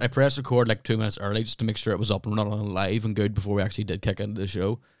 I pressed record like 2 minutes early just to make sure it was up and running live and good before we actually did kick into the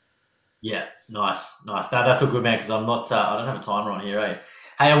show. Yeah, nice. No, that's all good, man. Because I'm not. I don't have a timer on here, eh?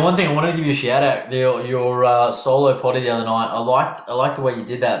 Hey, one thing I wanted to give you a shout out. Your solo potty the other night. I liked the way you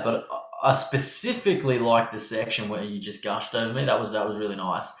did that, but I specifically liked the section where you just gushed over me. That was really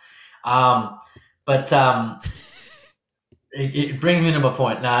nice. It brings me to my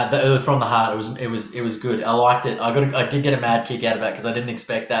point. It was from the heart. It was good. I liked it. I did get a mad kick out of that because I didn't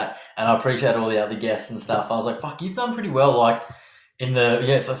expect that, and I appreciate all the other guests and stuff. I was like, fuck, you've done pretty well. Like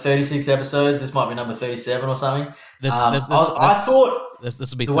for 36 episodes. This might be number 37 or something. I thought this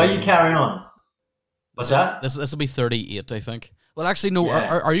will be the way you carry on. What's that? This will be 38, I think. Well, actually, no.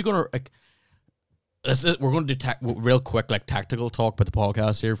 Yeah. Are you going to? We're going to do real quick, like tactical talk about the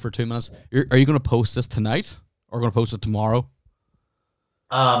podcast here for 2 minutes. Are you going to post this tonight or going to post it tomorrow?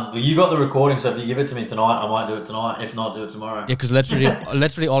 You got the recording, so if you give it to me tonight, I might do it tonight. If not, do it tomorrow. Yeah, because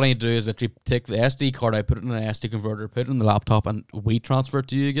literally all I need to do is literally take the SD card, I put it in an SD converter, put it in the laptop, and we transfer it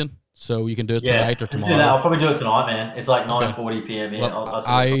to you again. So you can do it tonight or tomorrow. Do that. I'll probably do it tonight, man. It's like 9:40 p.m. here.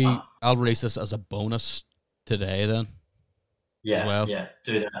 Well, I'll release this as a bonus today then. Yeah, as well. Yeah,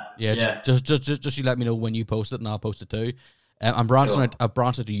 do that. Yeah. Just you let me know when you post it, and I'll post it too. I'm branching it. I've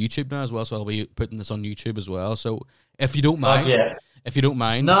branched it to YouTube now as well, so I'll be putting this on YouTube as well. So if you don't mind,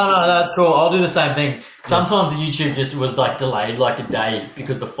 no, that's cool. I'll do the same thing. Sometimes YouTube just was like delayed like a day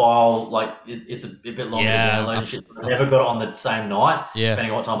because the file like it's a bit longer to download and shit. I never got it on the same night, depending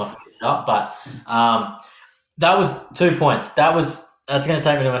on what time I finished it up. But that was 2 points. That's going to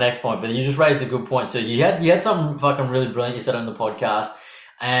take me to my next point, but you just raised a good point too. You had something fucking really brilliant you said on the podcast,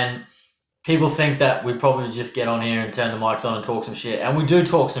 and people think that we probably just get on here and turn the mics on and talk some shit, and we do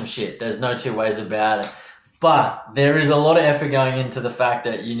talk some shit. There's no two ways about it. But there is a lot of effort going into the fact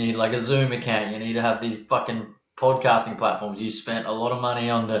that you need like a Zoom account. You need to have these fucking podcasting platforms. You spent a lot of money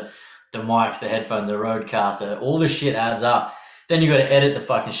on the mics, the headphone, the roadcaster. All this shit adds up. Then you got to edit the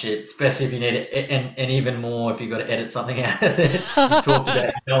fucking shit, especially if you need it, and even more if you got to edit something out of it. You've talked about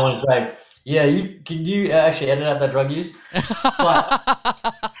it. I want to say, can you actually edit out that drug use?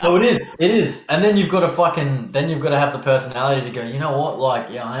 But, so it is, and then you've got to have the personality to go. You know what? Like,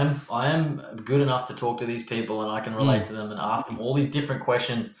 I am good enough to talk to these people, and I can relate to them and ask them all these different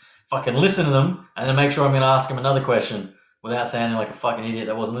questions. Fucking listen to them, and then make sure I'm going to ask them another question without sounding like a fucking idiot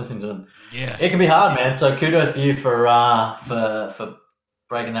that wasn't listening to them. Yeah, it can be hard, man. So kudos for you for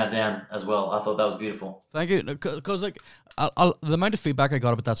breaking that down as well. I thought that was beautiful. Thank you. Because like the amount of feedback I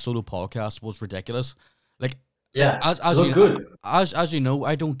got about that solo podcast was ridiculous. Like, as you know,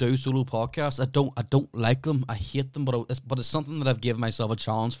 I don't do solo podcasts. I don't like them. I hate them. But it's something that I've given myself a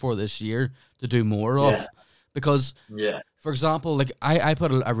challenge for this year to do more of. Because for example, like I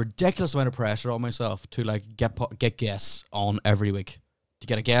put a ridiculous amount of pressure on myself to like get guests on every week, to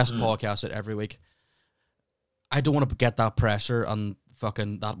get a guest podcast out every week. I don't want to get that pressure and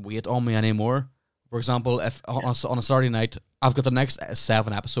fucking that weight on me anymore. For example, if on a Saturday night, I've got the next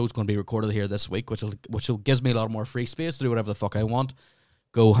 7 episodes going to be recorded here this week, which will gives me a lot more free space to do whatever the fuck I want.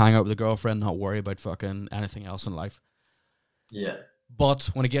 Go hang out with a girlfriend, not worry about fucking anything else in life. Yeah. But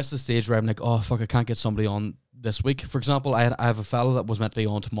when it gets to the stage where I'm like, oh fuck, I can't get somebody on this week. For example, I have a fellow that was meant to be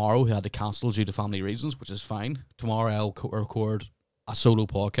on tomorrow who had to cancel due to family reasons, which is fine. Tomorrow I'll record a solo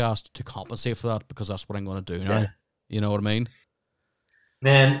podcast to compensate for that because that's what I'm going to do now. Yeah. You know what I mean?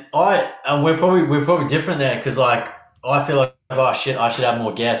 Man, we're probably different there because like I feel like I should have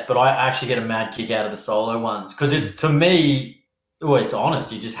more guests, but I actually get a mad kick out of the solo ones because it's to me, it's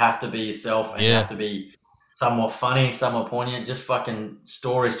honest. You just have to be yourself and you have to be somewhat funny, somewhat poignant, just fucking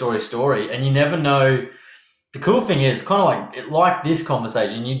story, and you never know. The cool thing is kind of like this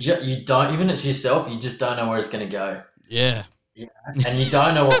conversation. You don't even it's yourself. You just don't know where it's going to go. Yeah. And you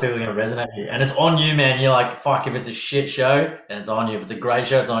don't know what people are going to resonate with. And it's on you, man. You're like, fuck, if it's a shit show, then it's on you. If it's a great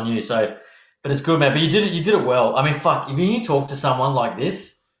show, it's on you. So, but it's good, man. But you did it well. I mean, fuck, if you talk to someone like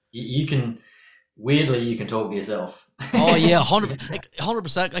this, you can talk to yourself. Oh, yeah, 100%.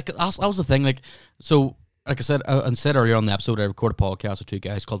 Like, that was the thing. Like, so, like I said earlier on the episode, I recorded a podcast with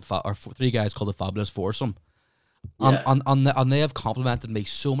 3 guys called the Fabulous Foursome. And they have complimented me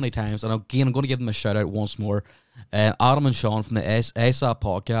so many times. And again, I'm going to give them a shout out once more. Adam and Sean from the ASAP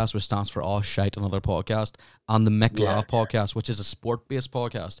podcast, which stands for All Shite, another podcast, and the Mick Lav podcast, which is a sport-based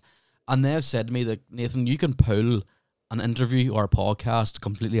podcast. And they've said to me that, Nathan, you can pull an interview or a podcast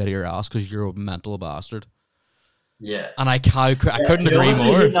completely out of your ass because you're a mental bastard. Yeah. And I couldn't agree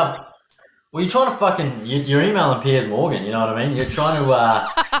more. Well, you're trying to fucking... You're emailing Piers Morgan, you know what I mean? You're trying to...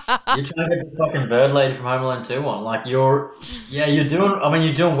 you're trying to get the fucking bird lady from Home Alone 2 on. Like, you're doing... I mean,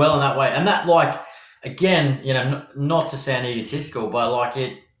 you're doing well in that way. And that, like, again, you know, not to sound egotistical, but, like,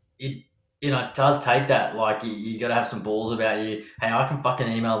 it you know, it does take that. Like, you got to have some balls about you. Hey, I can fucking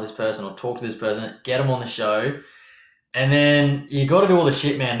email this person or talk to this person, get them on the show. And then you got to do all the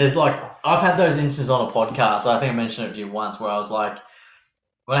shit, man. There's, like... I've had those instances on a podcast. I think I mentioned it to you once where I was like...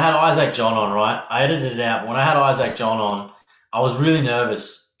 When I had Isaac John on, right, I edited it out. When I had Isaac John on, I was really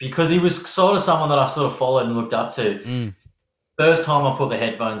nervous because he was sort of someone that I sort of followed and looked up to. First time I put the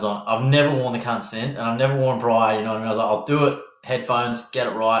headphones on, I've never worn the consent and I've never worn Briar, you know what I mean? I was like, I'll do it, headphones, get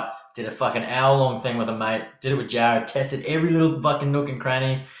it right. Did a fucking hour-long thing with a mate. Did it with Jared, tested every little fucking nook and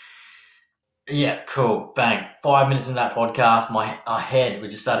cranny. Yeah, cool, bang. 5 minutes into that podcast, my head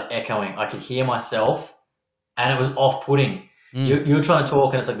just started echoing. I could hear myself and it was off-putting. You're trying to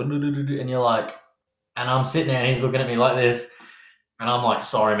talk and it's like, and you're like, and I'm sitting there and he's looking at me like this and I'm like,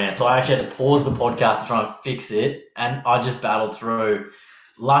 sorry, man. So I actually had to pause the podcast to try and fix it and I just battled through.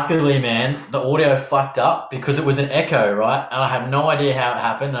 Luckily, man, the audio fucked up because it was an echo, right? And I have no idea how it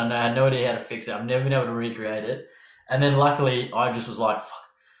happened. I had no idea how to fix it. I've never been able to recreate it. And then luckily, I just was like, fuck,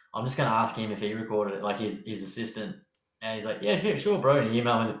 I'm just going to ask him if he recorded it, like his assistant. And he's like, yeah, sure, bro. And he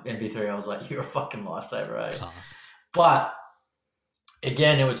emailed me the MP3. I was like, you're a fucking lifesaver, eh? Class. But...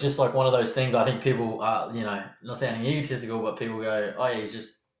 Again, it was just like one of those things. I think people are, you know, not sounding egotistical, but people go, oh, yeah, he's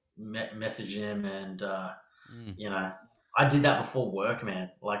just messaging him. And, you know, I did that before work,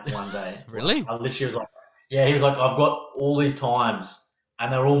 man, like one day. Really? I literally was like, yeah, he was like, I've got all these times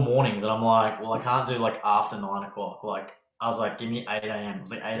and they're all mornings. And I'm like, well, I can't do like after 9 o'clock. Like, I was like, give me 8 a.m. It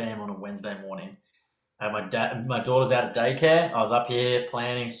was like 8 a.m. on a Wednesday morning. And my daughter's out of daycare. I was up here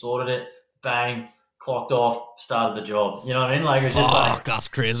planning, sorted it, bang. Clocked off, started the job. You know what I mean? Like, it was just like... that's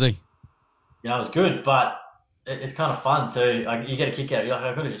crazy. You know, it was good, but it's kind of fun too. Like, you get a kick out of it. You're like,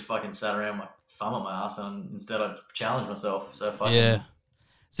 I could have just fucking sat around my thumb at my ass and instead I challenged myself. So fucking... Yeah.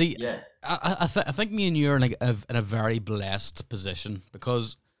 See, yeah. I think me and you are in a very blessed position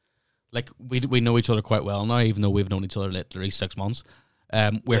because, like, we know each other quite well now, even though we've known each other literally 6 months.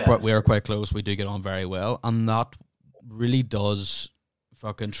 We're quite close. We do get on very well. And that really does...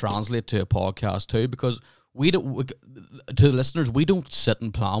 fucking translate to a podcast too, because to the listeners, we don't sit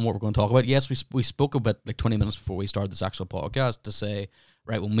and plan what we're going to talk about. Yes, we spoke about like 20 minutes before we started this actual podcast to say,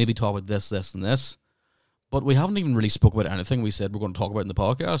 right, we'll maybe talk about this, and this, but we haven't even really spoke about anything we said we're going to talk about in the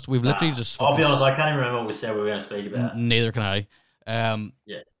podcast. We've literally just... I'll be honest, I can't even remember what we said we were going to speak about. Neither can I.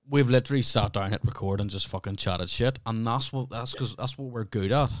 Yeah. We've literally sat down, hit record, and just fucking chatted shit, and that's what we're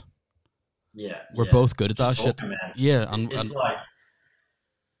good at. Yeah. We're both good at that shit. Man. Yeah, it's like...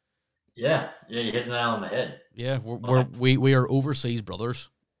 Yeah, you hit the nail on the head. Yeah, we are overseas brothers,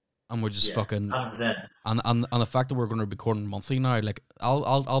 and we're just fucking 100%. And the fact that we're going to be recording monthly now, like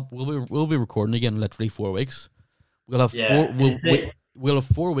we'll be recording again in literally 4 weeks. We'll have we'll have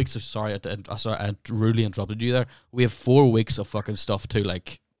 4 weeks of sorry I rudely interrupted you there. We have 4 weeks of fucking stuff to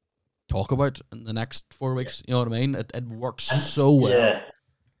like talk about in the next 4 weeks. You know what I mean? It works so well. Yeah,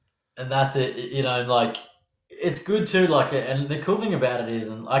 and that's it. You know, like. It's good too, like, and the cool thing about it is,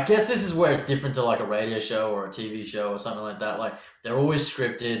 and I guess this is where it's different to like a radio show or a TV show or something like that. Like, they're always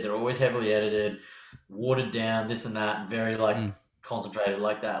scripted, they're always heavily edited, watered down, this and that, very like concentrated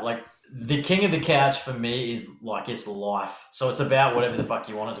like that. Like, the king of the couch for me is like it's life. So it's about whatever the fuck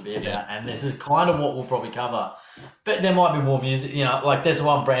you want it to be about, and this is kind of what we'll probably cover. But there might be more music, you know. Like, that's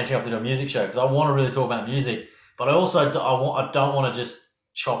why I'm branching off to do a music show because I want to really talk about music, but I also I don't want to just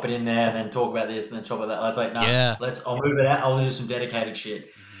chop it in there and then talk about this and then chop about that. It's like, no, I'll move it out. I'll do some dedicated shit.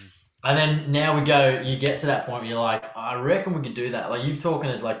 And then now you get to that point where you're like, I reckon we could do that. Like, you've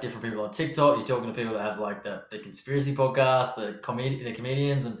talking to like different people on TikTok. You're talking to people that have like the conspiracy podcast, the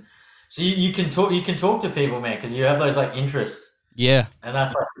comedians. And so you can talk to people, man, because you have those like interests. Yeah. And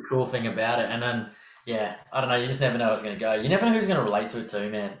that's like the cool thing about it. And then, yeah, I don't know. You just never know how it's going to go. You never know who's going to relate to it too,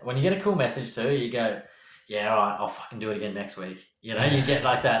 man. When you get a cool message too, you go, yeah, all right, I'll fucking do it again next week. You know, you get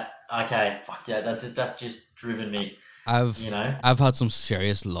like that. Okay, fuck yeah, that's just driven me. I've had some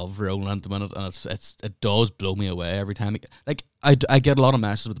serious love rolling at the minute, and it does blow me away every time. Like, I get a lot of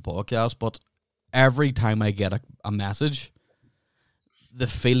messages with the podcast, but every time I get a message, the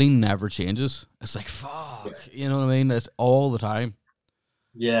feeling never changes. It's like, fuck, you know what I mean? It's all the time.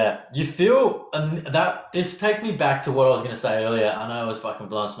 Yeah, you feel, and that this takes me back to what I was going to say earlier. I know I was fucking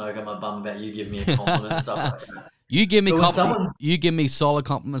blowing smoke on my bum about you giving me a compliment and stuff like that. You give me you give me solid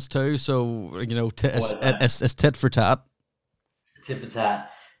compliments too. So it's tit for tat. Tit for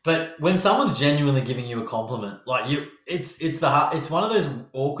tat. But when someone's genuinely giving you a compliment, like it's one of those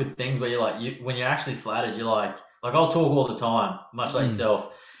awkward things where you're like, when you're actually flattered, you're like I'll talk all the time, much like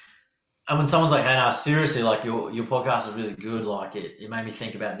yourself. And when someone's like, hey, no, seriously, like your podcast is really good. Like it made me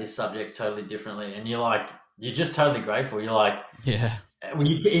think about this subject totally differently. And you're just totally grateful. You're like, yeah. When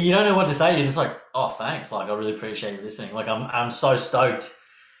you don't know what to say, you're just like, oh, thanks. Like, I really appreciate you listening. Like, I'm so stoked.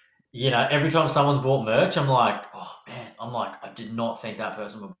 You know, every time someone's bought merch, I'm like, oh man, I did not think that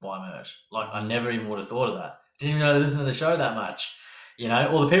person would buy merch. Like, I never even would have thought of that. Didn't even know they listened to the show that much. You know,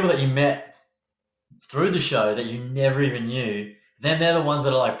 or the people that you met through the show that you never even knew, then they're the ones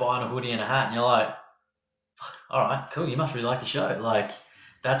that are like buying a hoodie and a hat, and you're like, fuck, all right, cool. You must really like the show. Like,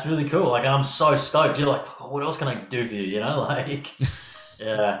 that's really cool. Like, and I'm so stoked. You're like, fuck, what else can I do for you? You know, like,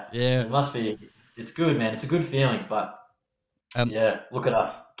 yeah. Yeah. It must be, it's good, man. It's a good feeling, but yeah, look at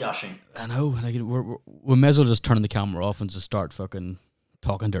us gushing. I know. Like, we may as well just turn the camera off and just start fucking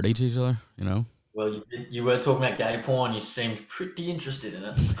talking dirty to each other, you know? Well, you were talking about gay porn. You seemed pretty interested in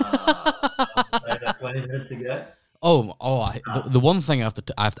it. 20 minutes ago. The one thing I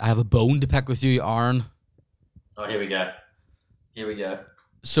have a bone to pick with you, Aaron. Oh, here we go.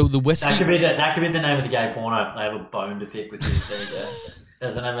 So the whiskey. That could be the name of the gay porno. I have a bone to pick with you. There you go.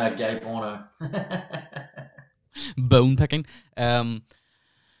 That's the name of that gay porno. Bone picking. Bone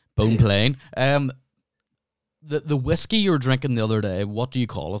playing. The whiskey you were drinking the other day. What do you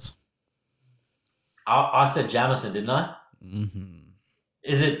call it? I said Jameson, didn't I? Mm-hmm.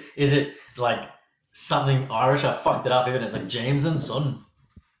 Is it like something Irish? I fucked it up even. It's like Jameson, son.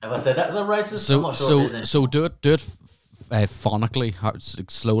 Have I said that? Is that racist? I'm not sure. So do it phonically,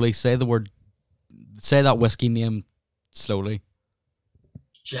 slowly. Say the word. Say that whiskey name slowly.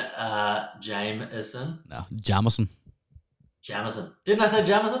 Jameson. No, Jameson. Jameson. Didn't I say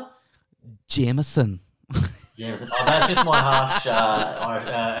Jameson? Jameson. Jameson. Oh, that's just my harsh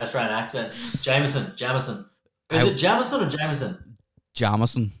Australian accent. Jameson. Is it Jameson or Jameson?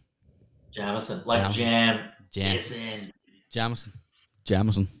 Jameson. Like Jam. Jameson. Jameson.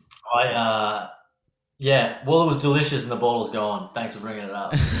 Yeah. Well, it was delicious and the bottle's gone. Thanks for bringing it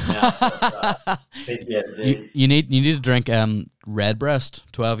up. You need to drink Redbreast,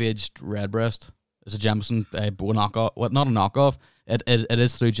 12-aged Redbreast. It's a Jameson knockoff. What? Not a knockoff. It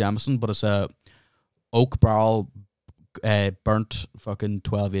is through Jameson, but it's a oak barrel burnt fucking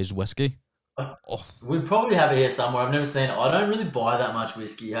 12-aged whiskey. Oh. We probably have it here somewhere. I've never seen it. I don't really buy that much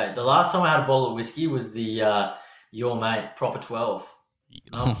whiskey. Hey, the last time I had a bottle of whiskey was the Your Mate Proper 12.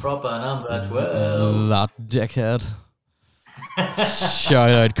 Proper number 12. That dickhead. Shout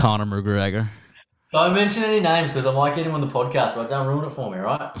out Conor McGregor. Don't mention any names because I might get him on the podcast, right? Don't ruin it for me,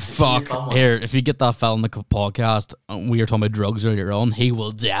 right? Fuck. Here, if you get that fella on the podcast, we were talking about drugs earlier on, he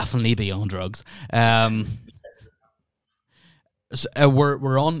will definitely be on drugs. So,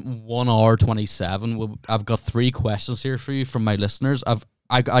 we're on 1 hour 27. I've got 3 questions here for you from my listeners.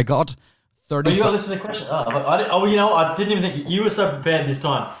 I got 30. Oh, you got to listen to the question. You know, I didn't even think you were so prepared this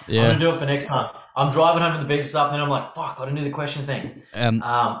time. Yeah. I'm gonna do it for next time. I'm driving home from the beach this afternoon. I'm like, fuck, I didn't do the question thing.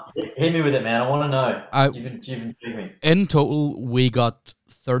 Hit me with it, man. I want to know. You've intrigued me. In total, we got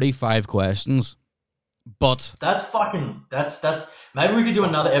 35 questions. But that's maybe we could do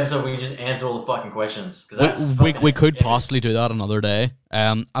another episode where you just answer all the fucking questions. We could possibly do that another day.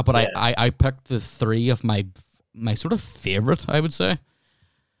 But yeah. I picked the 3 of my sort of favorite, I would say.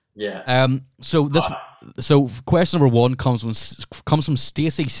 Yeah. So question number 1 comes from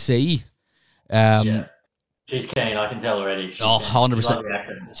Stacey C. Yeah. She's keen, I can tell already.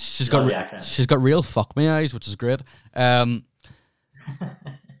 100%. She's got real fuck me eyes, which is great.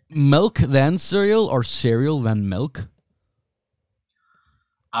 Milk then cereal or cereal then milk?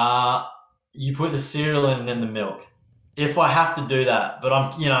 You put the cereal in and then the milk. If I have to do that, but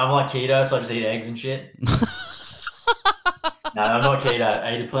I'm like keto, so I just eat eggs and shit. No, I'm not keto.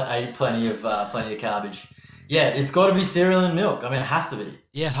 I eat plenty of garbage. Yeah, it's got to be cereal and milk. I mean, it has to be.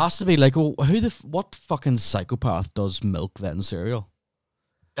 Yeah, it has to be. Like, what fucking psychopath does milk then cereal?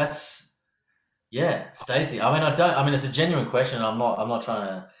 Stacey. I mean, it's a genuine question. I'm not trying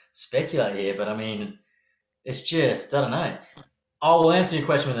to speculate here, but I mean, it's just, I don't know. I will answer your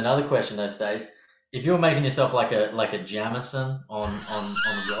question with another question though, Stace. If you're making yourself like a Jameson on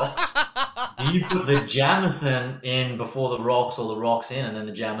the rocks, do you put the Jameson in before the rocks or the rocks in and then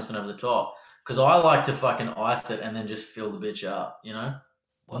the Jameson over the top? because I like to fucking ice it and then just fill the bitch up, you know,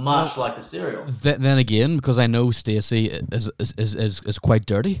 much like the cereal. Then again, because I know Stacey is quite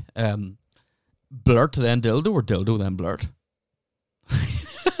dirty. Blurt then dildo or dildo then blurt.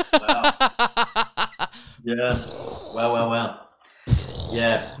 Wow. Yeah. Wow.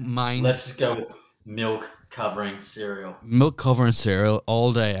 Yeah. Mine. Let's just go with milk covering cereal. Milk covering cereal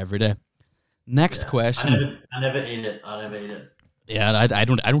all day, every day. Next question. I never eat it. Yeah, I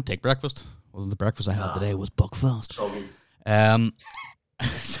don't take breakfast. Well, the breakfast I had today was Buckfast.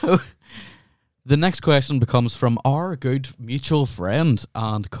 So the next question becomes from our good mutual friend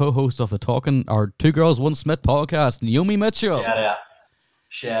and co-host of the Talking or Two Girls One SMIT podcast, Naomi Mitchell.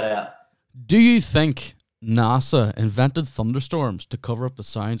 Shout out. Do you think NASA invented thunderstorms to cover up the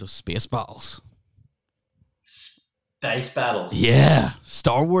sounds of space battles? Space battles? Yeah,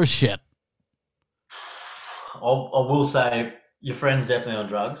 Star Wars shit. I will say your friend's definitely on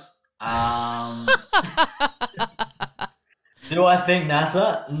drugs. Do I think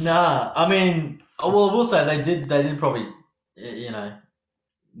NASA? Nah. I mean, I will say they did probably, you know,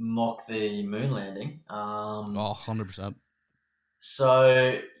 mock the moon landing. 100%.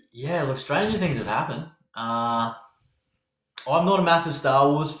 So, yeah, look, stranger things have happened. I'm not a massive Star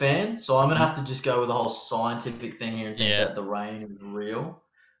Wars fan, so I'm going to have to just go with the whole scientific thing here and think that the rain is real.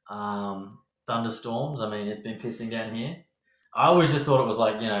 Thunderstorms, I mean, it's been pissing down here. I always just thought it was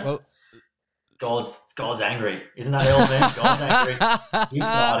like, you know, God's angry. Isn't that the old thing? God's angry. He's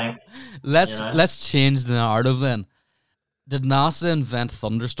fighting. Let's change the narrative then. Did NASA invent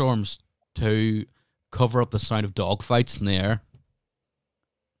thunderstorms to cover up the sound of dogfights in the air?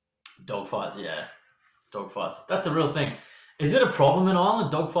 Dogfights, yeah. Dogfights. That's a real thing. Is it a problem in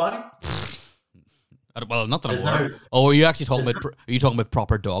Ireland, dogfighting? Well, not that I'm aware. Oh, are you actually talking about? Are you talking about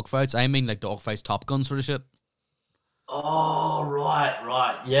proper dogfights? I mean, like dogfights, Top Gun sort of shit. Oh,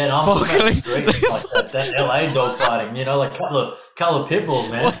 right. Yeah, no, I'm talking about the street, like that LA dogfighting. You know, like a couple of pit bulls,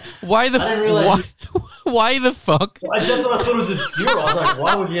 man. Why the fuck? That's what I thought was obscure. I was like,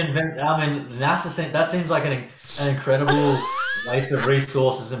 why would you invent? I mean, NASA. That seems like an incredible waste of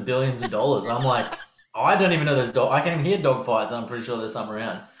resources and billions of dollars. I'm like, I don't even know there's dog. I can even hear dogfights, and I'm pretty sure there's some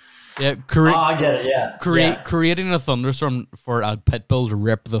around. Yeah, I get it. Yeah, creating a thunderstorm for a pit bull to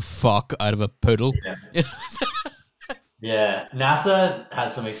rip the fuck out of a poodle. Yeah. Yeah, NASA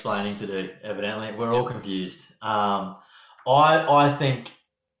has some explaining to do. Evidently, we're all confused. I think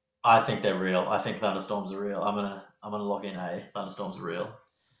they're real. I think thunderstorms are real. I'm gonna lock in A. Thunderstorms are real.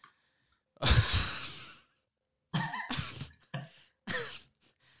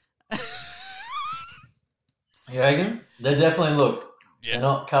 You reckon? They definitely look. Yeah. They're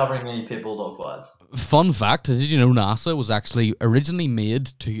not covering any pit bull dog fights. Fun fact: did you know NASA was actually originally made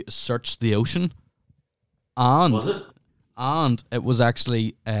to search the ocean? And was it? And it was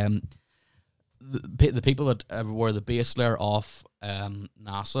actually the people that were the base layer of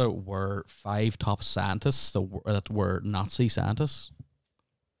NASA were 5 top scientists that were Nazi scientists.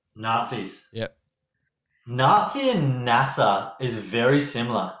 Nazis. Yeah. Nazi and NASA is very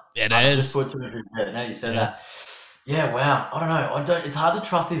similar. It I is. Just put two and two together. Now you said that. Yeah, wow. I don't know. It's hard to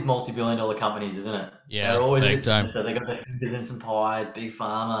trust these multi-billion-dollar companies, isn't it? Yeah, they're always big time. They got their fingers in some pies. Big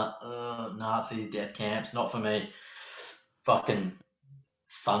pharma, Nazis, death camps. Not for me. Fucking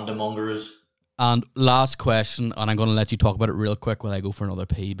thundermongers. And last question, and I'm going to let you talk about it real quick while I go for another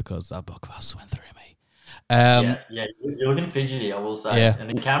pee because that Buckfast went through me. Yeah, you're looking fidgety, I will say. Yeah. And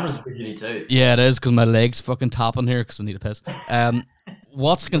the camera's fidgety too. Yeah, it is because my leg's fucking tapping here because I need a piss.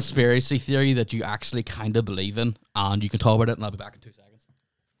 What's a conspiracy theory that you actually kind of believe in? And you can talk about it, and I'll be back in 2 seconds.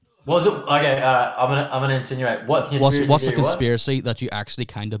 What was it? Okay, I'm gonna insinuate. What's a conspiracy that you actually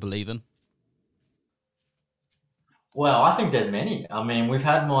kind of believe in? Well, I think there's many. I mean, we've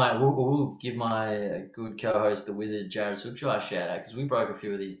had we'll give my good co-host, the wizard, Jared Sukchai, a shout out because we broke a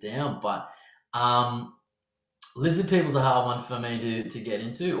few of these down. But lizard people's a hard one for me to get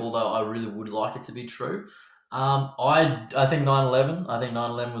into, although I really would like it to be true. I think 9/11. I think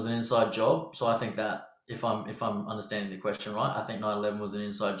 9/11 was an inside job. So I think that if I'm understanding the question right, I think 9/11 was an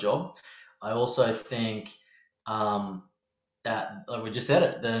inside job. I also think that, like we just said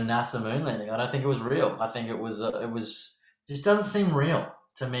it, the NASA moon landing, I don't think it was real. I think it was just doesn't seem real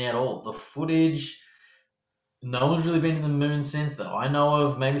to me at all. The footage, no one's really been to the moon since that I know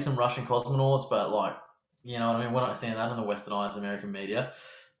of. Maybe some Russian cosmonauts, but like, you know what I mean? We're not seeing that in the westernized American media.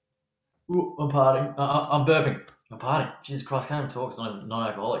 Ooh, I'm partying. I'm burping. I'm partying. Jesus Christ, can't even talk because I'm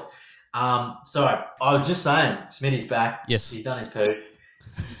non-alcoholic. Sorry, I was just saying, Smitty's back. Yes. He's done his poo.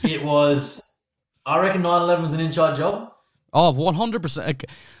 It was, I reckon 9/11 was an inside job. Oh, 100%.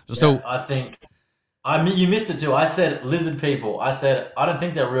 So yeah, I think I mean, you missed it too. I said lizard people. I said I don't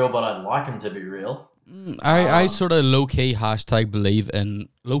think they're real, but I'd like them to be real. I sort of low-key hashtag believe in...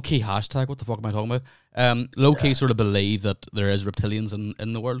 Low-key hashtag? What the fuck am I talking about? Low-key sort of believe that there is reptilians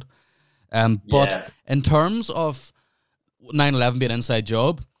in the world. But in terms of 9/11 being an inside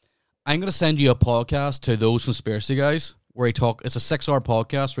job, I'm going to send you a podcast to those conspiracy guys where it's a 6-hour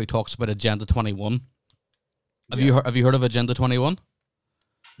podcast where he talks about Agenda 21. Have you heard of Agenda 21?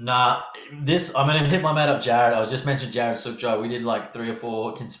 Nah, I'm going to hit my mate up, Jared. I was just mentioning Jared Sukjo. We did like 3 or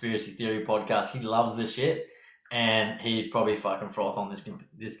 4 conspiracy theory podcasts. He loves this shit, and he'd probably fucking froth on this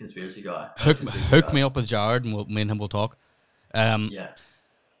conspiracy guy. Hook me up with Jared, and me and him will talk.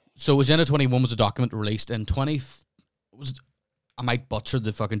 So Agenda 21 was a document released in I might butcher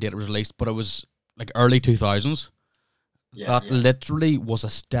the fucking date it was released, but it was like early 2000s. That literally was a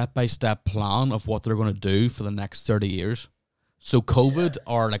step-by-step plan of what they're going to do for the next 30 years. So COVID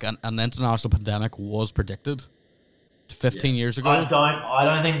or like an international pandemic was predicted 15 years ago. I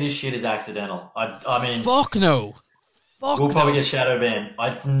don't think this shit is accidental. I mean, fuck no. We'll probably get shadow banned.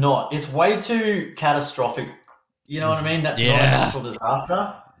 It's not. It's way too catastrophic. You know what I mean? That's not a natural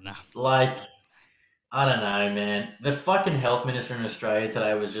disaster. Nah. Like, I don't know, man. The fucking health minister in Australia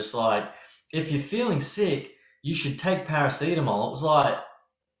today was just like, if you're feeling sick, you should take paracetamol. It was like,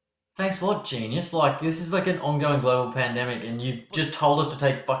 thanks a lot, genius. Like, this is like an ongoing global pandemic, and you just told us to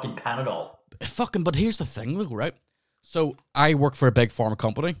take fucking Panadol. But here's the thing, though, right? So I work for a big pharma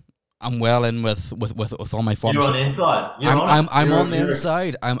company. I'm well in with all my pharma. You're on the inside. I'm on the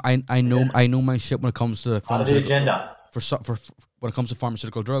inside. I know my shit when it comes to pharmaceutical agenda. For when it comes to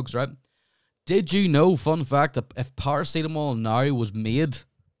pharmaceutical drugs, right? Did you know, fun fact, that if paracetamol now was made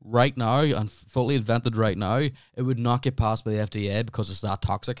right now and fully invented right now, it would not get passed by the FDA because it's that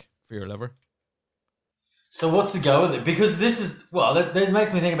toxic for your liver? So what's the go with it? Because this is, well, that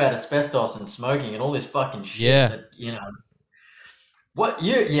makes me think about asbestos and smoking and all this fucking shit. Yeah. That, you know. Well,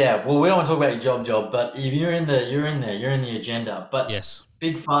 we don't want to talk about your job, but if you're in the agenda. But yes,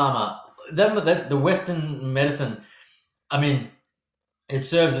 big pharma, the Western medicine, I mean, it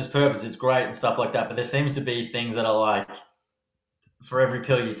serves its purpose. It's great and stuff like that. But there seems to be things that are like, for every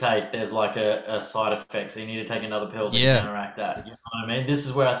pill you take, there's like a side effect. So you need to take another pill to counteract that. You know what I mean? This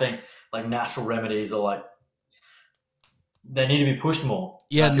is where I think like natural remedies are like, they need to be pushed more.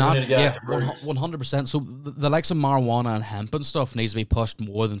 Yeah, 100%. So the likes of marijuana and hemp and stuff needs to be pushed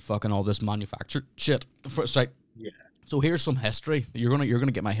more than fucking all this manufactured shit. So here's some history. You're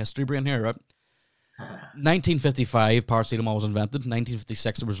gonna get my history brain here, right? 1955, paracetamol was invented.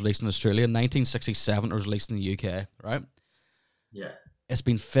 1956, it was released in Australia. 1967, it was released in the UK, right? Yeah. It's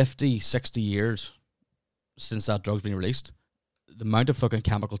been 50, 60 years since that drug's been released. The amount of fucking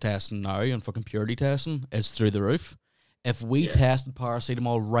chemical testing now and fucking purity testing is through the roof. If we tested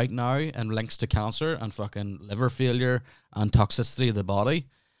paracetamol right now and links to cancer and fucking liver failure and toxicity of the body,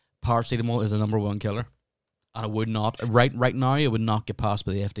 paracetamol is the #1 killer. And it would not, right now, it would not get passed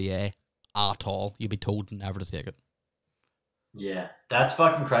by the FDA at all. You'd be told never to take it. Yeah, that's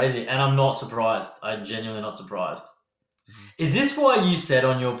fucking crazy. And I'm not surprised. I'm genuinely not surprised. Is this why you said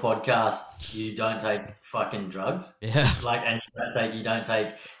on your podcast you don't take fucking drugs? Yeah. Like, and you don't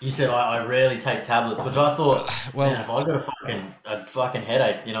take. You said I rarely take tablets, which I thought, well, man, if I got a fucking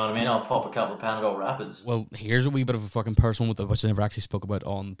headache, you know what I mean? I'll pop a couple of Panadol Rapids. Well, here's a wee bit of a fucking personal with it, which I never actually spoke about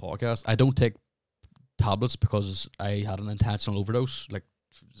on the podcast. I don't take tablets because I had an intentional overdose like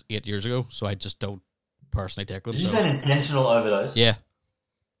 8 years ago, so I just don't personally take them. Did you say an intentional overdose? Yeah.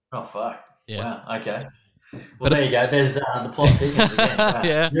 Oh fuck. Yeah. Wow. Okay. Well, there you go. There's the plot thickens again. Wow.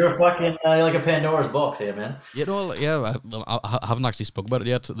 Yeah. You're a fucking like a Pandora's box here, man. You know, I haven't actually spoke about it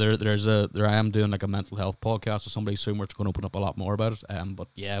yet. I am doing like a mental health podcast with somebody soon, where it's going to open up a lot more about it. But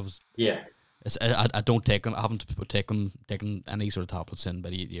yeah, it was. Yeah. I don't take them. I haven't taken any sort of tablets in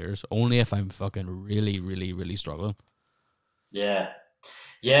about 8 years. Only if I'm fucking really, really, really struggling. Yeah.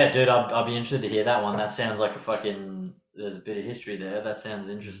 Yeah, dude. I'll be interested to hear that one. That sounds like a fucking. There's a bit of history there. That sounds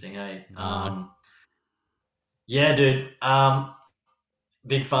interesting, eh? Yeah, dude.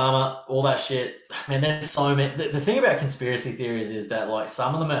 Big Pharma, all that shit. Man, there's so many. The thing about conspiracy theories is that like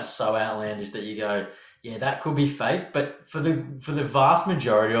some of them are so outlandish that you go, yeah, that could be fake. But for the vast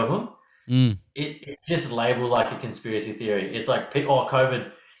majority of them, it's just labeled like a conspiracy theory. It's like, oh,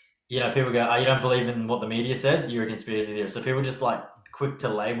 COVID. You know, people go, oh, you don't believe in what the media says, you're a conspiracy theorist. So people just like quick to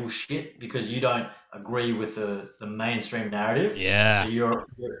label shit because you don't agree with the mainstream narrative. Yeah. So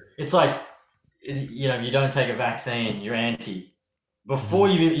it's like, you know, if you don't take a vaccine, you're anti. Before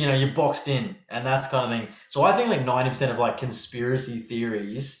you're boxed in, and that's kind of thing. So I think like 90% of like conspiracy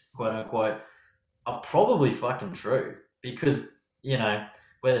theories, quote unquote, are probably fucking true because, you know,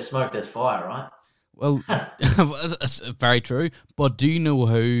 where there's smoke, there's fire, right? Well, that's very true. But do you know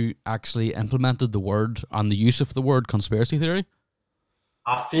who actually implemented the word and the use of the word conspiracy theory?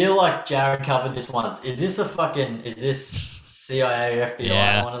 I feel like Jared covered this once. Is this CIA,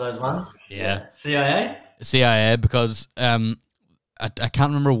 FBI, one of those ones? Yeah. CIA? CIA, because I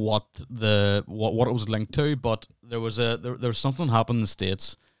can't remember what it was linked to, but there was something happened in the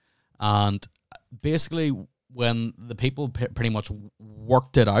States, and basically when the people pretty much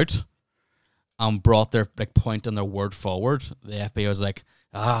worked it out and brought their point and their word forward, the FBI was like,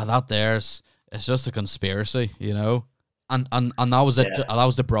 it's just a conspiracy, you know. And that was it. Yeah. That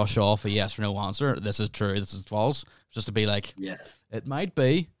was the brush off a yes or no answer. This is true. This is false. Just to be like, it might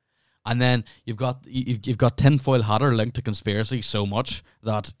be. And then you've got tinfoil hatter linked to conspiracy so much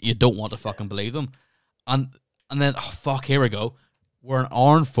that you don't want to fucking believe them. And then here we go. We're an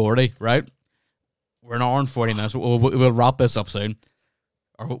hour and 40, right? We're an hour and 40 minutes. We'll wrap this up soon.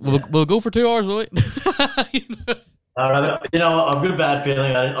 Or we'll go for 2 hours, will we? I've got a bad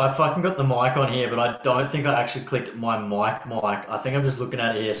feeling. I fucking got the mic on here, but I don't think I actually clicked my mic. I think I'm just looking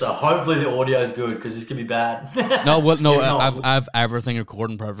at it here. So hopefully the audio is good, because this could be bad. No, I've everything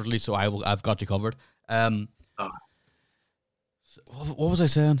recording perfectly, so I've got you covered. What was I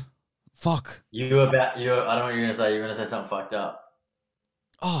saying? Fuck. I don't know what you're gonna say. You're gonna say something fucked up.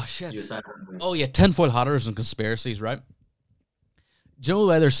 Oh shit. You were saying something. Oh yeah, tinfoil hatters and conspiracies, right? Do you know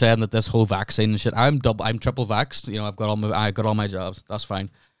why they're saying that this whole vaccine and shit? I'm triple vaxxed. You know, I got all my jobs. That's fine.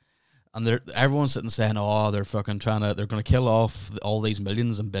 And everyone's sitting saying, they're fucking they're gonna kill off all these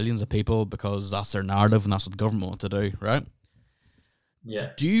millions and billions of people because that's their narrative and that's what the government want to do, right?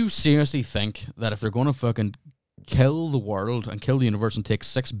 Yeah. Do you seriously think that if they're gonna fucking kill the world and kill the universe and take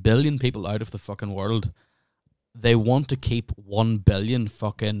 6 billion people out of the fucking world, they want to keep 1 billion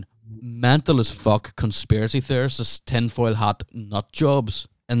fucking mental as fuck conspiracy theorists, tinfoil hat nut jobs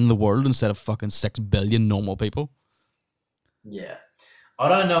in the world instead of fucking 6 billion normal people? Yeah. I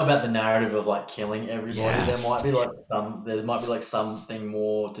don't know about the narrative of like killing everybody. Yes. There might be like something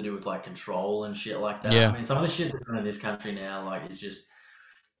more to do with like control and shit like that. Yeah. I mean, some of the shit that's in this country now, like,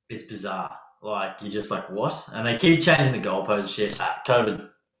 it's bizarre. Like, you're just like, what? And they keep changing the goalposts shit. COVID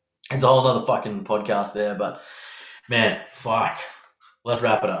is a whole other fucking podcast there, but man, fuck. Let's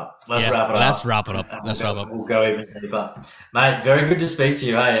wrap it up. Let's wrap it up. We'll go even deeper. Mate, very good to speak to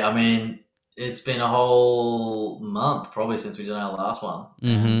you. Hey, I mean, it's been a whole month probably since we did our last one.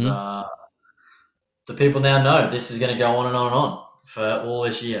 Mm-hmm. And the people now know this is going to go on and on and on for all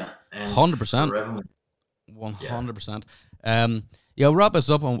this year. And 100%. Forever. 100%. We'll wrap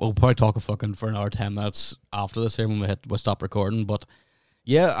this up and we'll probably talk for an hour, 10 minutes after this here when we'll stop recording. But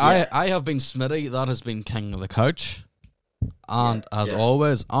I have been Smitty. That has been King of the Couch. And as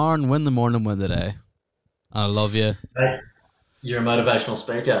always, Aaron, win the morning, win the day. I love you. Hey, you're a motivational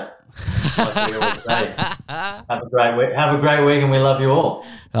speaker. Like we always say. Have a great week. Have a great week, and we love you all.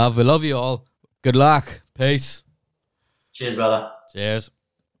 We love you all. Good luck. Peace. Cheers, brother. Cheers.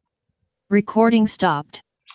 Recording stopped.